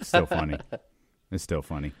 Still funny. It's still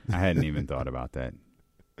funny. I hadn't even thought about that.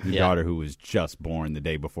 Your Yeah. daughter, who was just born the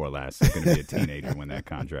day before last, is going to be a teenager when that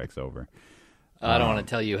contract's over. I don't want to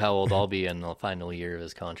tell you how old I'll be in the final year of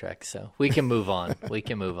his contract, so we can move on.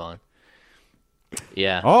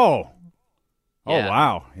 Yeah. Oh, Yeah.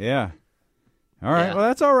 wow. Yeah. All right. Yeah. Well,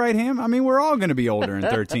 that's all right, Ham. I mean, we're all going to be older in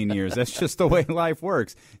 13 years. That's just the way life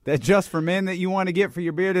works. That just for men that you want to get for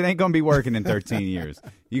your beard, it ain't going to be working in 13 years.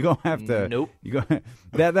 You're going to have to. Nope.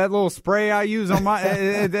 That little spray I use on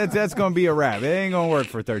my, that's going to be a wrap. It ain't going to work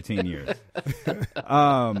for 13 years.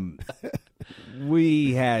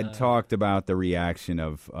 We had talked about the reaction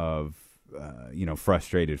of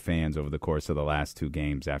frustrated fans over the course of the last 2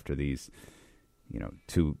 games after these,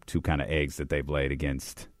 two kind of eggs that they've laid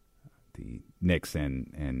against the Knicks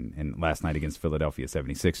and last night against Philadelphia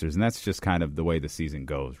 76ers. And that's just kind of the way the season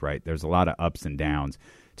goes, right? There's a lot of ups and downs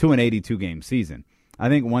to an 82-game season. I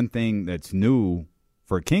think one thing that's new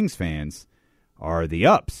for Kings fans are the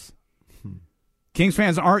ups. Kings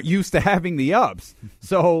fans aren't used to having the ups,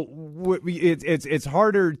 so it's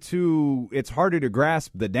harder to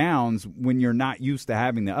grasp the downs when you're not used to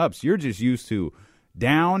having the ups. You're just used to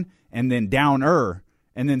down and then downer,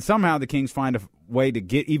 and then somehow the Kings find a way to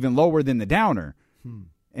get even lower than the downer,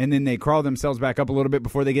 and then they crawl themselves back up a little bit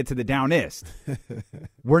before they get to the downist.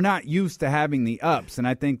 We're not used to having the ups, and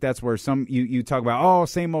I think that's where you talk about,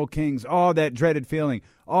 same old Kings, that dreaded feeling,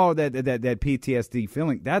 that PTSD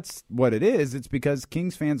feeling. That's what it is. It's because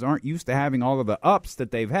Kings fans aren't used to having all of the ups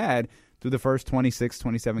that they've had through the first 26,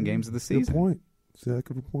 27 games of the season. Good point.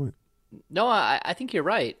 Exactly the point. No, I think you're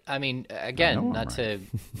right. I mean, again, not to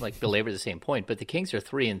belabor the same point, but the Kings are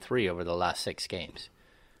 3-3 over the last 6 games.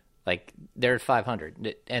 Like they're at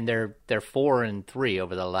 500, and they're 4-3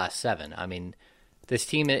 over the last 7. I mean, this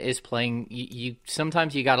team is playing. You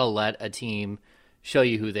sometimes you got to let a team show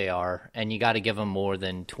you who they are, and you got to give them more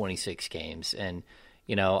than 26 games. And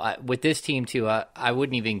with this team too, I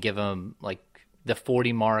wouldn't even give them like the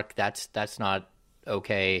 40 mark. That's not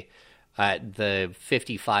okay. The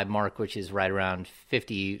 55 mark, which is right around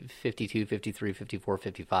 50, 52, 53, 54,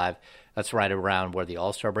 55. That's right around where the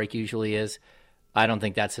All-Star break usually is. I don't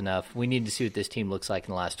think that's enough. We need to see what this team looks like in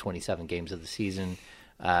the last 27 games of the season,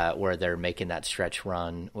 where they're making that stretch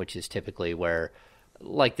run, which is typically where,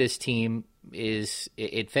 like this team is,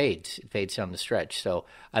 it fades. It fades down the stretch. So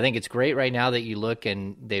I think it's great right now that you look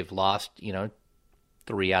and they've lost,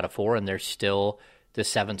 3 out of 4, and they're still the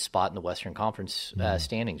 7th spot in the Western Conference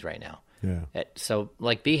standings right now. Yeah. So,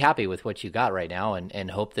 be happy with what you got right now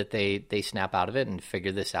and hope that they snap out of it and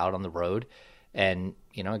figure this out on the road. And,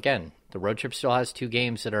 again, the road trip still has 2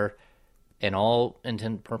 games that are, in all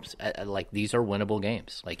intent and purpose, these are winnable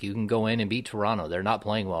games. Like, you can go in and beat Toronto. They're not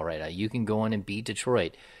playing well right now. You can go in and beat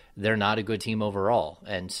Detroit. They're not a good team overall.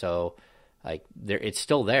 And so, it's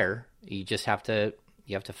still there. You just have to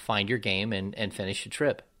find your game and finish the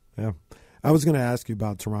trip. Yeah. I was going to ask you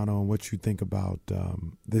about Toronto and what you think about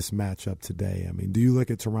this matchup today. I mean, do you look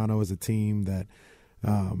at Toronto as a team that,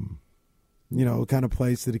 kind of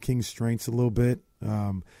plays to the Kings' strengths a little bit?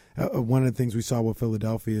 One of the things we saw with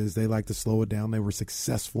Philadelphia is they like to slow it down. They were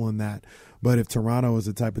successful in that. But if Toronto is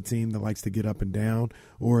the type of team that likes to get up and down,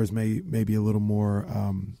 or is maybe a little more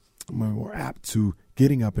apt to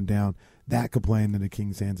getting up and down, that could play into the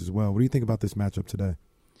Kings' hands as well. What do you think about this matchup today?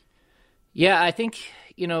 Yeah, I think,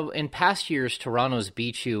 in past years, Toronto's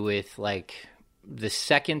beat you with, the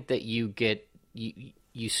second that you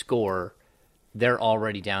score, they're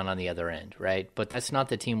already down on the other end, right? But that's not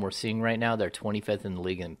the team we're seeing right now. They're 25th in the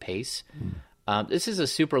league in pace. This is a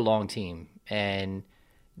super long team, and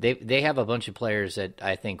they have a bunch of players that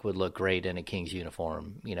I think would look great in a Kings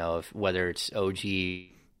uniform. Whether it's OG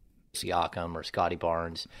Siakam or Scotty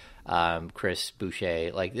Barnes, Chris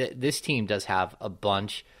Boucher. This team does have a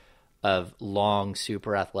bunch of long,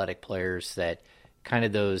 super athletic players that kind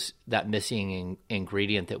of that missing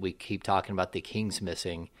ingredient that we keep talking about the Kings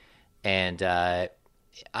missing. And I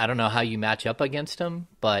don't know how you match up against them,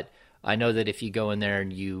 but I know that if you go in there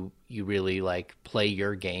and you really play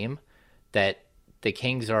your game, that the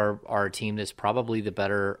Kings are a team that's probably the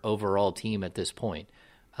better overall team at this point.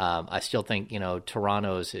 I still think,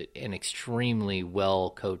 Toronto is an extremely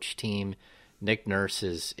well-coached team. Nick Nurse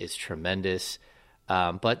is tremendous.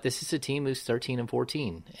 But this is a team who's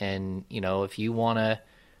 13-14. And, if you want to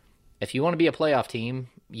be a playoff team,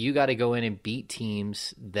 you got to go in and beat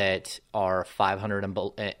teams that are 500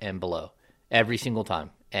 and below every single time.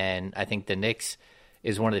 And I think the Knicks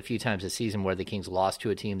is one of the few times this season where the Kings lost to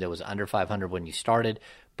a team that was under 500 when you started.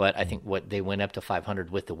 But I think they went up to 500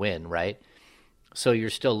 with the win, right? So you're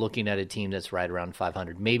still looking at a team that's right around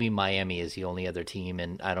 500. Maybe Miami is the only other team,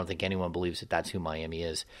 and I don't think anyone believes that that's who Miami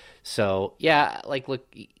is. So, yeah, look,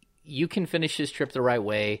 you can finish this trip the right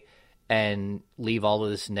way and leave all of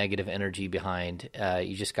this negative energy behind.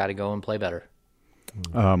 You just got to go and play better.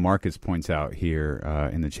 Marcus points out here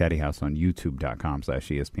in the Chatty House on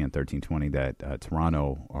youtube.com/ESPN1320 that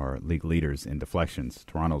Toronto are league leaders in deflections.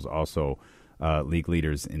 Toronto's also league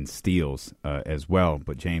leaders in steals as well.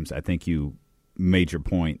 But, James, I think you made your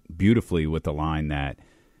point beautifully with the line that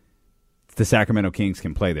the Sacramento Kings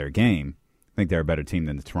can play their game. I think they're a better team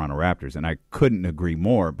than the Toronto Raptors, and I couldn't agree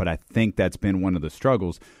more, but I think that's been one of the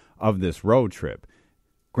struggles of this road trip.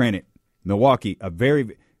 Granted, Milwaukee, a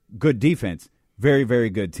very good defense, very, very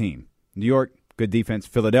good team. New York, good defense.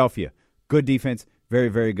 Philadelphia, good defense, very,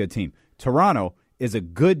 very good team. Toronto is a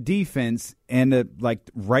good defense, and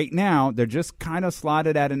right now, they're just kind of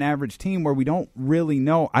slotted at an average team where we don't really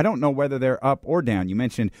know. I don't know whether they're up or down. You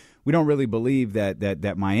mentioned we don't really believe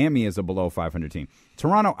that Miami is a below 500 team.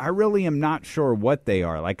 Toronto, I really am not sure what they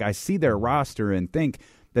are. I see their roster and think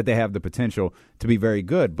that they have the potential to be very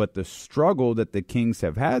good, but the struggle that the Kings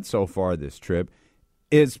have had so far this trip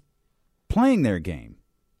is playing their game,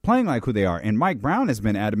 playing like who they are. And Mike Brown has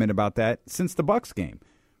been adamant about that since the Bucks game.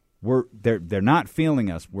 They're not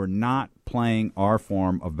feeling us. We're not playing our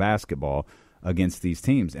form of basketball against these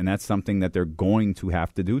teams, and that's something that they're going to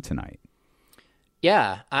have to do tonight.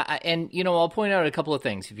 Yeah, I'll point out a couple of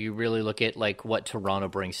things if you really look at what Toronto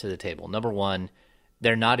brings to the table. Number one,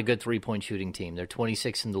 they're not a good three-point shooting team. They're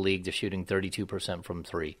 26th in the league. They're shooting 32% from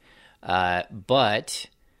three, but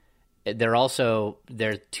they're also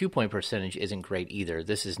their 2-point percentage isn't great either.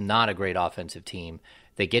 This is not a great offensive team.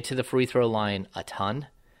 They get to the free throw line a ton.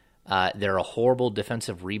 They're a horrible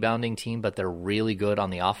defensive rebounding team, but they're really good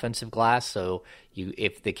on the offensive glass. So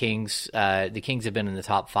if the Kings have been in the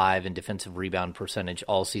top 5 in defensive rebound percentage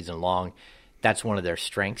all season long. That's one of their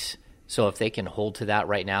strengths. So if they can hold to that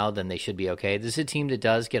right now, then they should be okay. This is a team that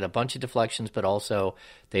does get a bunch of deflections, but also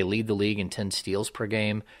they lead the league in 10 steals per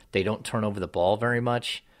game. They don't turn over the ball very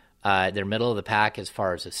much. They're middle of the pack as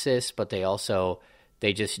far as assists, but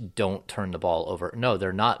they just don't turn the ball over. No,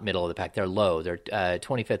 they're not middle of the pack. They're low. They're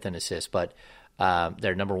 25th in assists, but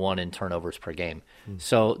they're number 1 in turnovers per game.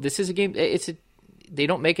 So this is a game. They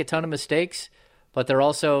don't make a ton of mistakes, but they're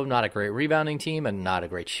also not a great rebounding team and not a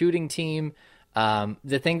great shooting team.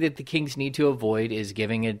 The thing that the Kings need to avoid is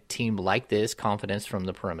giving a team like this confidence from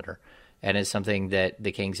the perimeter. And it's something that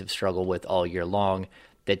the Kings have struggled with all year long,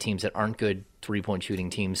 that teams that aren't good three-point shooting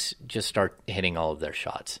teams just start hitting all of their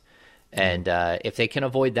shots. And if they can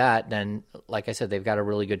avoid that, then, like I said, they've got a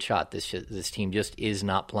really good shot. This team just is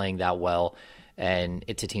not playing that well, and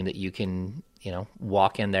it's a team that you can,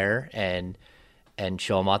 walk in there and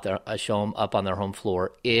show them up on their home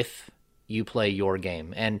floor if you play your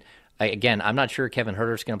game. And again, I'm not sure Kevin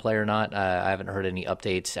Huerter's going to play or not. I haven't heard any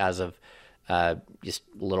updates as of just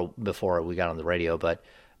a little before we got on the radio, but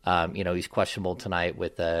he's questionable tonight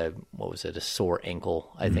with a sore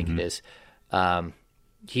ankle, I think it is.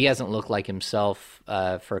 He hasn't looked like himself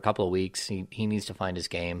for a couple of weeks. He needs to find his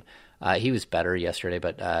game. He was better yesterday,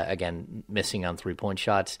 but again, missing on 3-point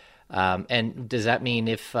shots. And does that mean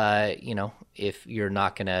if you're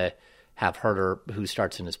not going to have Huerter, who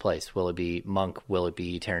starts in his place? Will it be Monk? Will it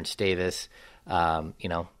be Terrence Davis?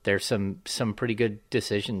 There's some pretty good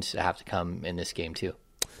decisions that have to come in this game too.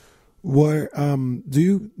 Where do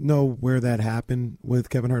you know where that happened with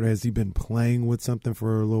Kevin Huerter? Has he been playing with something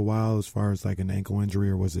for a little while as far as like an ankle injury,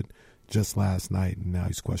 or was it just last night and now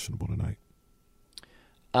he's questionable tonight?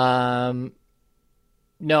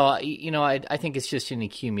 No, I think it's just an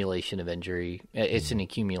accumulation of injury. It's an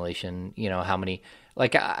accumulation, how many,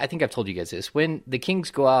 like, I think I've told you guys this. When the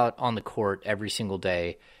Kings go out on the court every single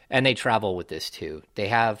day, and they travel with this too, they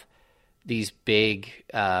have these big,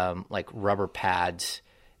 like, rubber pads,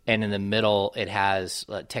 and in the middle it has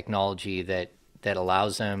technology that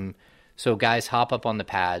allows them, so guys hop up on the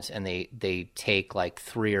pads and they take like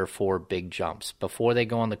 3 or 4 big jumps before they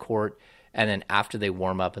go on the court, and then after they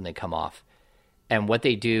warm up and they come off. And what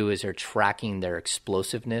they do is they're tracking their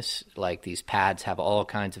explosiveness. Like, these pads have all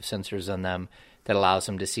kinds of sensors on them that allows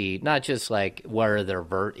them to see not just like where their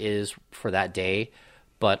vert is for that day,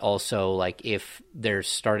 but also like if we're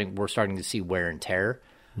starting to see wear and tear.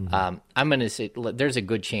 Mm-hmm. I'm going to say there's a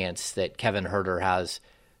good chance that Kevin Huerter has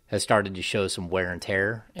started to show some wear and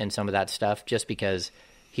tear and some of that stuff, just because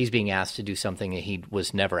he's being asked to do something that he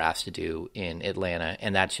was never asked to do in Atlanta,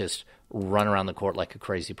 and that's just run around the court like a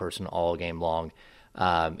crazy person all game long.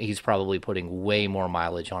 He's probably putting way more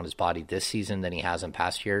mileage on his body this season than he has in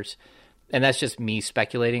past years. And that's just me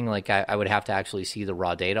speculating. Like, I would have to actually see the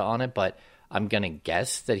raw data on it, but I'm going to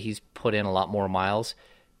guess that he's put in a lot more miles,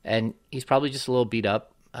 and he's probably just a little beat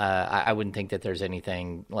up. I wouldn't think that there's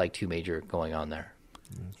anything like too major going on there.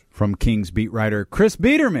 From Kings beat writer Chris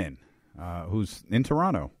Biederman, who's in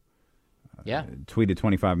Toronto. Tweeted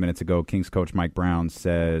 25 minutes ago, Kings coach Mike Brown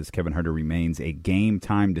says Kevin Huerter remains a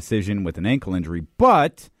game-time decision with an ankle injury,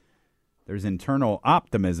 but there's internal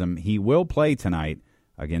optimism he will play tonight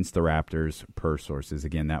against the Raptors, per sources.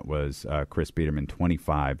 Again, that was Chris Biederman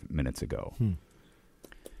 25 minutes ago.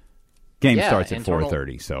 Game starts at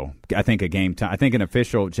 4:30, so I think an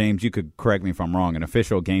official, James, you could correct me if I'm wrong, an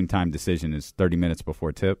official game-time decision is 30 minutes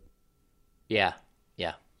before tip? Yeah.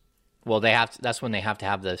 Well, that's when they have to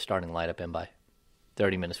have the starting lineup in by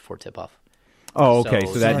 30 minutes before tip-off. Oh, okay.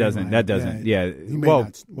 So that doesn't. Yeah. I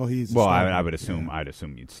would assume. Yeah. I'd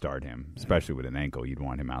assume you'd start him, especially with an ankle. You'd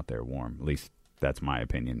want him out there warm. At least that's my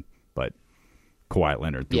opinion. But Kawhi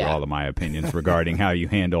Leonard threw all of my opinions regarding how you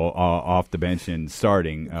handle off the bench and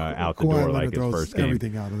starting out the door like his first game.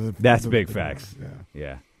 Everything out of that's big facts.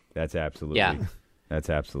 Yeah. That's absolutely. That's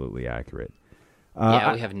absolutely accurate. We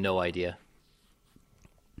have no idea.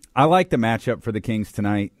 I like the matchup for the Kings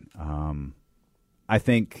tonight. I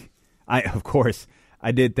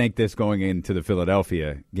did think this going into the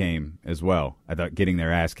Philadelphia game as well. I thought getting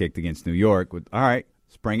their ass kicked against New York would, all right,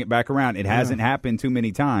 let's bring it back around. It hasn't happened too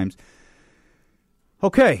many times.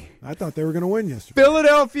 Okay. I thought they were going to win yesterday.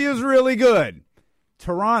 Philadelphia's really good.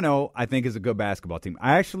 Toronto, I think, is a good basketball team.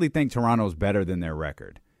 I actually think Toronto's better than their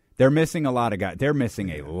record. They're missing a lot of guys. They're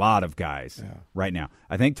missing a lot of guys right now.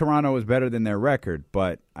 I think Toronto is better than their record,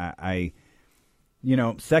 but second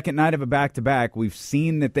night of a back-to-back, we've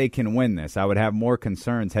seen that they can win this. I would have more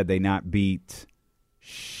concerns had they not beat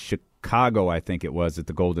Chicago, I think it was, at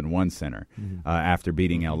the Golden One Center after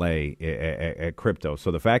beating L.A. at Crypto.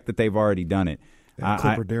 So the fact that they've already done it.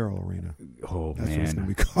 Clipper Darrell Arena. Oh, that's man. What it's going to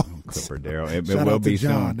be called. Clipper Darrell. It Shout will out be to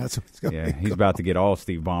John. soon. That's what it's going to be he's about to get all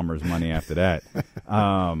Steve Ballmer's money after that.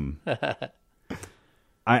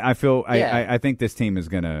 I think this team is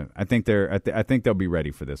going to – I think they'll be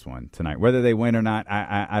ready for this one tonight. Whether they win or not,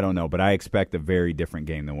 I don't know. But I expect a very different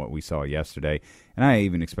game than what we saw yesterday. And I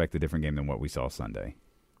even expect a different game than what we saw Sunday.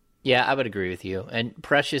 Yeah, I would agree with you. And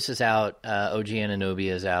Precious is out. OG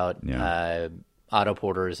Anunoby is out. Yeah. Otto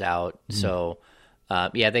Porter is out. So –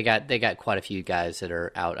 they got quite a few guys that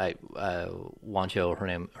are out. Juancho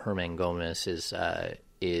Hernangomez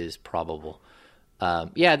is probable.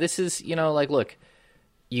 This is look,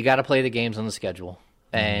 you got to play the games on the schedule,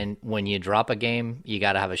 and when you drop a game, you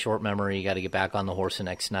got to have a short memory. You got to get back on the horse the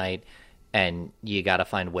next night, and you got to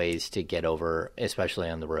find ways to get over, especially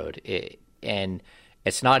on the road. And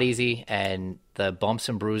it's not easy, and the bumps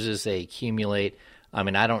and bruises they accumulate. I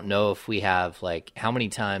mean, I don't know if we have how many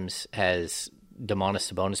times has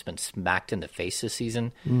Domantas Sabonis been smacked in the face this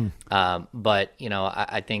season. But,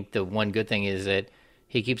 I think the one good thing is that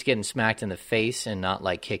he keeps getting smacked in the face and not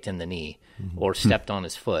kicked in the knee or stepped on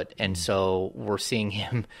his foot. And so we're seeing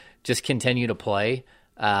him just continue to play.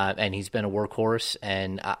 And he's been a workhorse.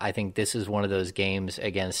 And I think this is one of those games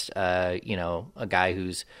against, a guy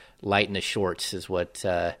who's light in the shorts is what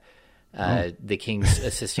the Kings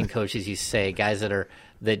assistant coaches used to say, guys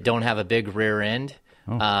that don't have a big rear end.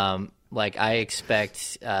 I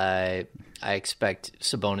expect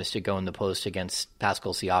Sabonis to go in the post against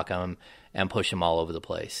Pascal Siakam and push him all over the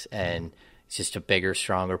place. And it's just a bigger,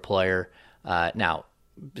 stronger player. Now,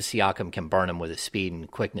 Siakam can burn him with his speed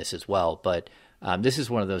and quickness as well. But this is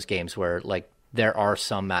one of those games where there are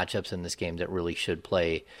some matchups in this game that really should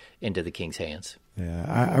play into the Kings' hands.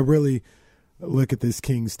 Yeah, I really look at this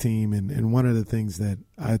Kings team, and one of the things that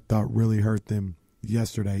I thought really hurt them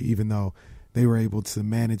yesterday, even though they were able to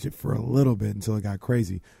manage it for a little bit until it got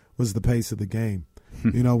crazy, was the pace of the game.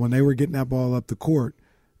 When they were getting that ball up the court,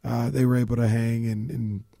 they were able to hang,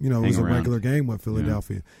 and it was a regular game with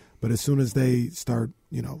Philadelphia. Yeah. But as soon as they start,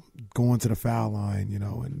 going to the foul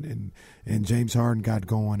line, and James Harden got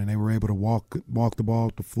going, and they were able to walk the ball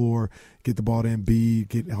up the floor, get the ball to Embiid,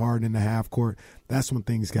 get Harden in the half court, that's when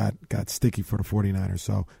things got sticky for the 49ers.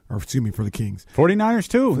 For the Kings. 49ers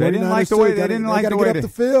too. They didn't like the way they didn't like the way get up the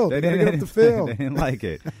field. They didn't get up the field. They didn't like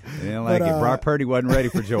it. They didn't like it. Brock Purdy wasn't ready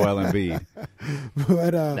for Joel Embiid.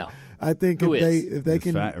 But no. I think if they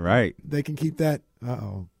can right, they can keep that.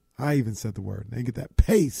 I even said the word. They can get that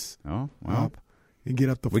pace up and get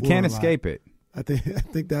up the floor. We can't escape it. I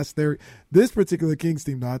think that's this particular Kings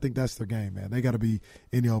team, though. I think that's their game, man. They got to be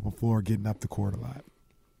in the open floor, getting up the court a lot.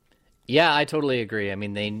 Yeah, I totally agree. I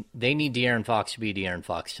mean, they need De'Aaron Fox to be De'Aaron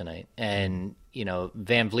Fox tonight, and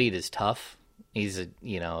Van Vliet is tough. He's a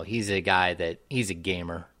guy that he's a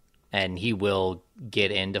gamer, and he will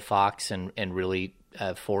get into Fox and really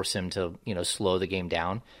force him to slow the game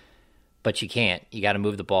down. But you can't. You got to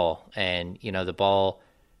move the ball, and the ball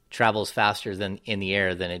travels faster in the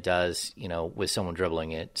air than it does with someone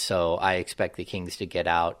dribbling it. So I expect the Kings to get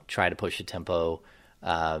out, try to push the tempo.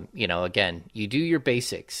 Again, you do your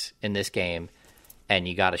basics in this game, and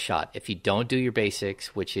you got a shot. If you don't do your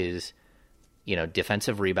basics, which is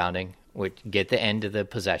defensive rebounding, which get the end of the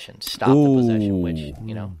possession, stop the possession, which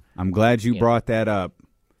I'm glad you brought that up.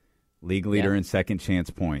 League leader in second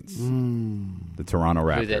chance points, the Toronto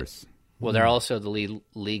Raptors. Well, they're also the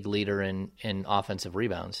league leader in offensive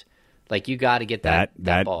rebounds. Like, you got to get that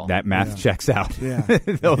ball. That math checks out. Yeah.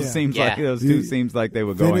 Those two seems like they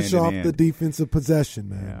would go finish hand off in hand. the defensive possession,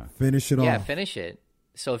 man. Yeah. Finish it off. Yeah, finish it.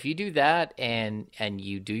 So if you do that and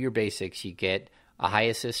you do your basics, you get a high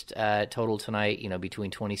assist total tonight,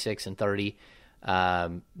 between 26 and 30,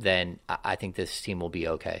 then I think this team will be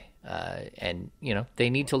okay. And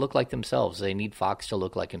they need to look like themselves. They need Fox to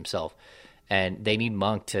look like himself. And they need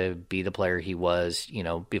Monk to be the player he was,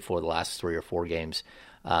 before the last 3 or 4 games.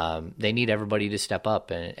 They need everybody to step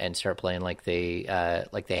up and start playing like they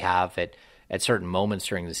have at certain moments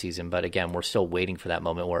during the season. But again, we're still waiting for that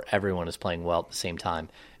moment where everyone is playing well at the same time,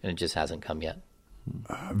 and it just hasn't come yet.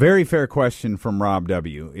 Very fair question from Rob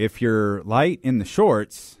W. If you're light in the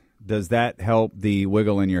shorts, does that help the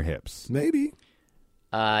wiggle in your hips? Maybe.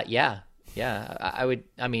 Yeah, I would.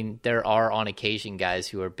 I mean, there are on occasion guys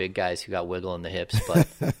who are big guys who got wiggle in the hips, but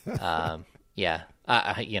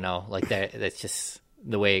that's just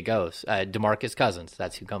the way it goes. DeMarcus Cousins,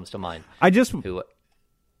 that's who comes to mind. I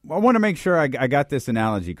want to make sure I got this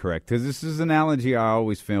analogy correct, because this is an analogy I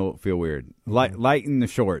always feel weird. Light in the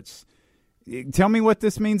shorts. Tell me what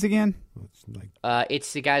this means again.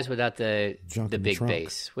 It's the guys without the big trunk.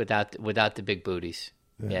 base, without the big booties.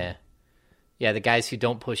 Yeah. Yeah, the guys who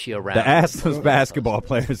don't push you around. The assless basketball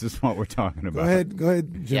players is what we're talking about. Go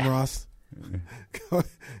ahead, Jim Ross. Go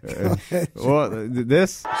ahead. Well,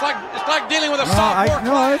 this. It's like dealing with a sophomore.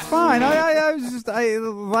 No, it's fine. I was just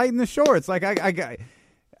lighting the shorts. Like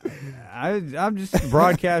I'm just a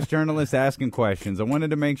broadcast journalist asking questions. I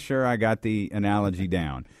wanted to make sure I got the analogy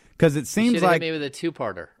down, because it seems like maybe with a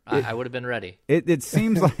 2-parter. I would have been ready. It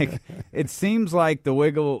seems like the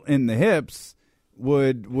wiggle in the hips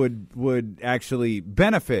would actually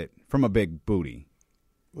benefit from a big booty.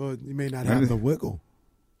 Well, you may not have the wiggle.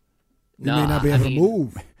 You may not be able to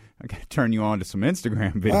move. I got to turn you on to some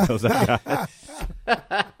Instagram videos I got.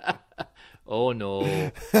 Oh,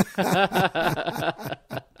 no.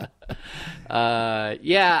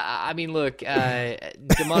 I mean, look,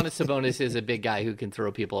 Domantas Sabonis is a big guy who can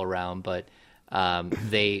throw people around, but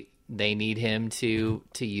they need him to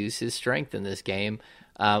use his strength in this game.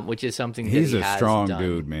 Which is something that he's he a has strong done.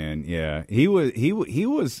 dude, man. Yeah, he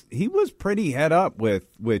was pretty head up with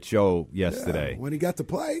Joe yesterday when he got to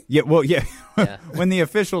play. Yeah, well, yeah. When the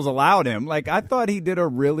officials allowed him, like, I thought he did a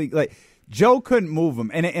really Joe couldn't move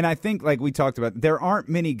him, and I think, like we talked about, there aren't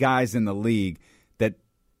many guys in the league that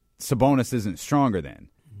Sabonis isn't stronger than,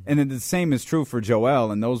 and then the same is true for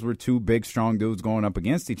Joel. And those were two big, strong dudes going up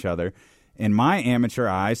against each other. In my amateur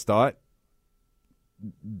eyes, thought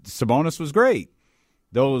Sabonis was great.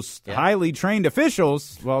 Those highly trained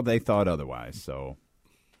officials, well, they thought otherwise. So,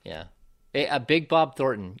 yeah, a big Bob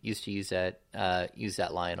Thornton used to use that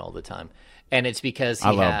line all the time, and it's because I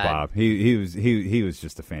love Bob. He was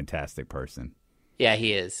just a fantastic person. Yeah,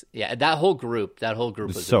 he is. Yeah, that whole group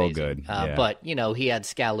was so amazing. good. Yeah. But he had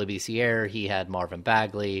Skal Labissiere, he had Marvin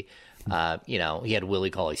Bagley, he had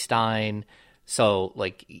Willie Cauley-Stein. So,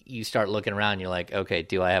 like, you start looking around, you're like, okay,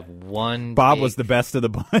 do I have one? Bob was the best of the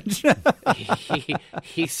bunch.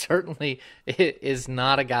 he certainly is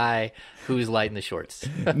not a guy who's light in the shorts.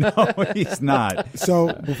 No, he's not.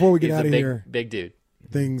 So before we get out of here, big dude.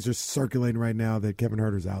 Things are circulating right now that Kevin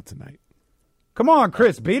Huerter's out tonight. Come on,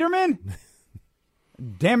 Chris Biederman.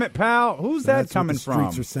 Damn it, pal. Who's that coming from? That's what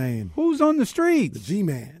the streets are saying. Who's on the streets? The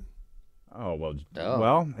G-Man. Oh, well,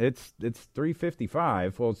 it's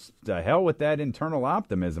 3:55. Well, the hell with that internal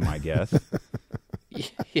optimism, I guess.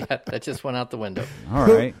 Yeah, that just went out the window. All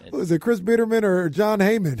right. Was it Chris Biederman or John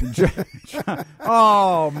Heyman?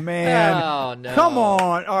 Oh, man. Oh, no. Come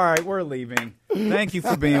on. All right, we're leaving. Thank you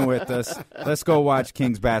for being with us. Let's go watch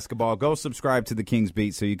Kings basketball. Go subscribe to the Kings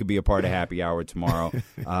Beat so you can be a part of Happy Hour tomorrow.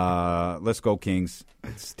 Let's go, Kings.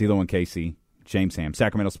 It's D'Lo and Casey. James Ham,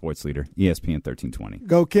 Sacramento sports leader, ESPN 1320.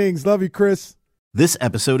 Go Kings. Love you, Chris. This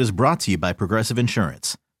episode is brought to you by Progressive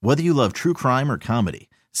Insurance. Whether you love true crime or comedy,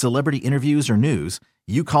 celebrity interviews or news,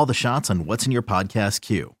 you call the shots on what's in your podcast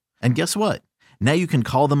queue. And guess what? Now you can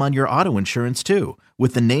call them on your auto insurance too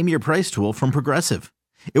with the Name Your Price tool from Progressive.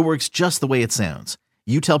 It works just the way it sounds.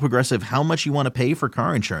 You tell Progressive how much you want to pay for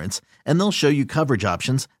car insurance, and they'll show you coverage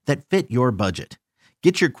options that fit your budget.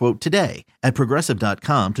 Get your quote today at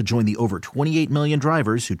Progressive.com to join the over 28 million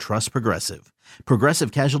drivers who trust Progressive.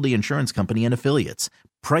 Progressive Casualty Insurance Company and Affiliates.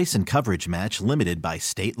 Price and coverage match limited by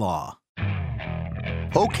state law.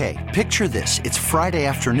 Okay, picture this. It's Friday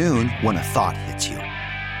afternoon when a thought hits you.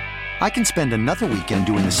 I can spend another weekend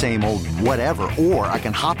doing the same old whatever, or I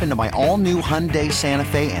can hop into my all-new Hyundai Santa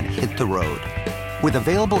Fe and hit the road. With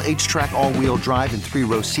available H-Track all-wheel drive and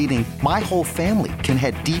 3-row seating, my whole family can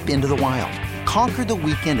head deep into the wild. Conquer the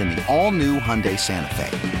weekend in the all-new Hyundai Santa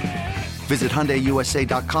Fe. Visit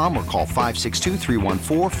HyundaiUSA.com or call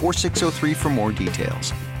 562-314-4603 for more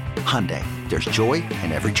details. Hyundai, there's joy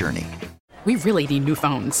in every journey. We really need new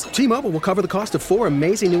phones. T-Mobile will cover the cost of 4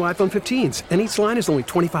 amazing new iPhone 15s, and each line is only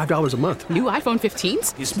 $25 a month. New iPhone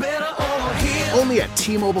 15s? It's better over here. Only at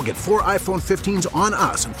T-Mobile, get 4 iPhone 15s on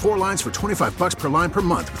us and 4 lines for $25 per line per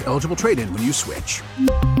month with eligible trade-in when you switch.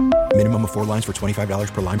 Minimum of 4 lines for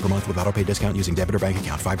 $25 per line per month with autopay discount using debit or bank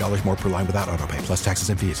account. $5 more per line without autopay, plus taxes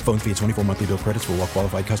and fees. Phone fee at 24 monthly bill credits for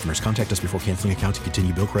well-qualified customers. Contact us before canceling account to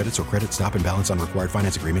continue bill credits or credit stop and balance on required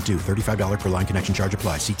finance agreement due. $35 per line connection charge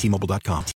applies. See T-Mobile.com.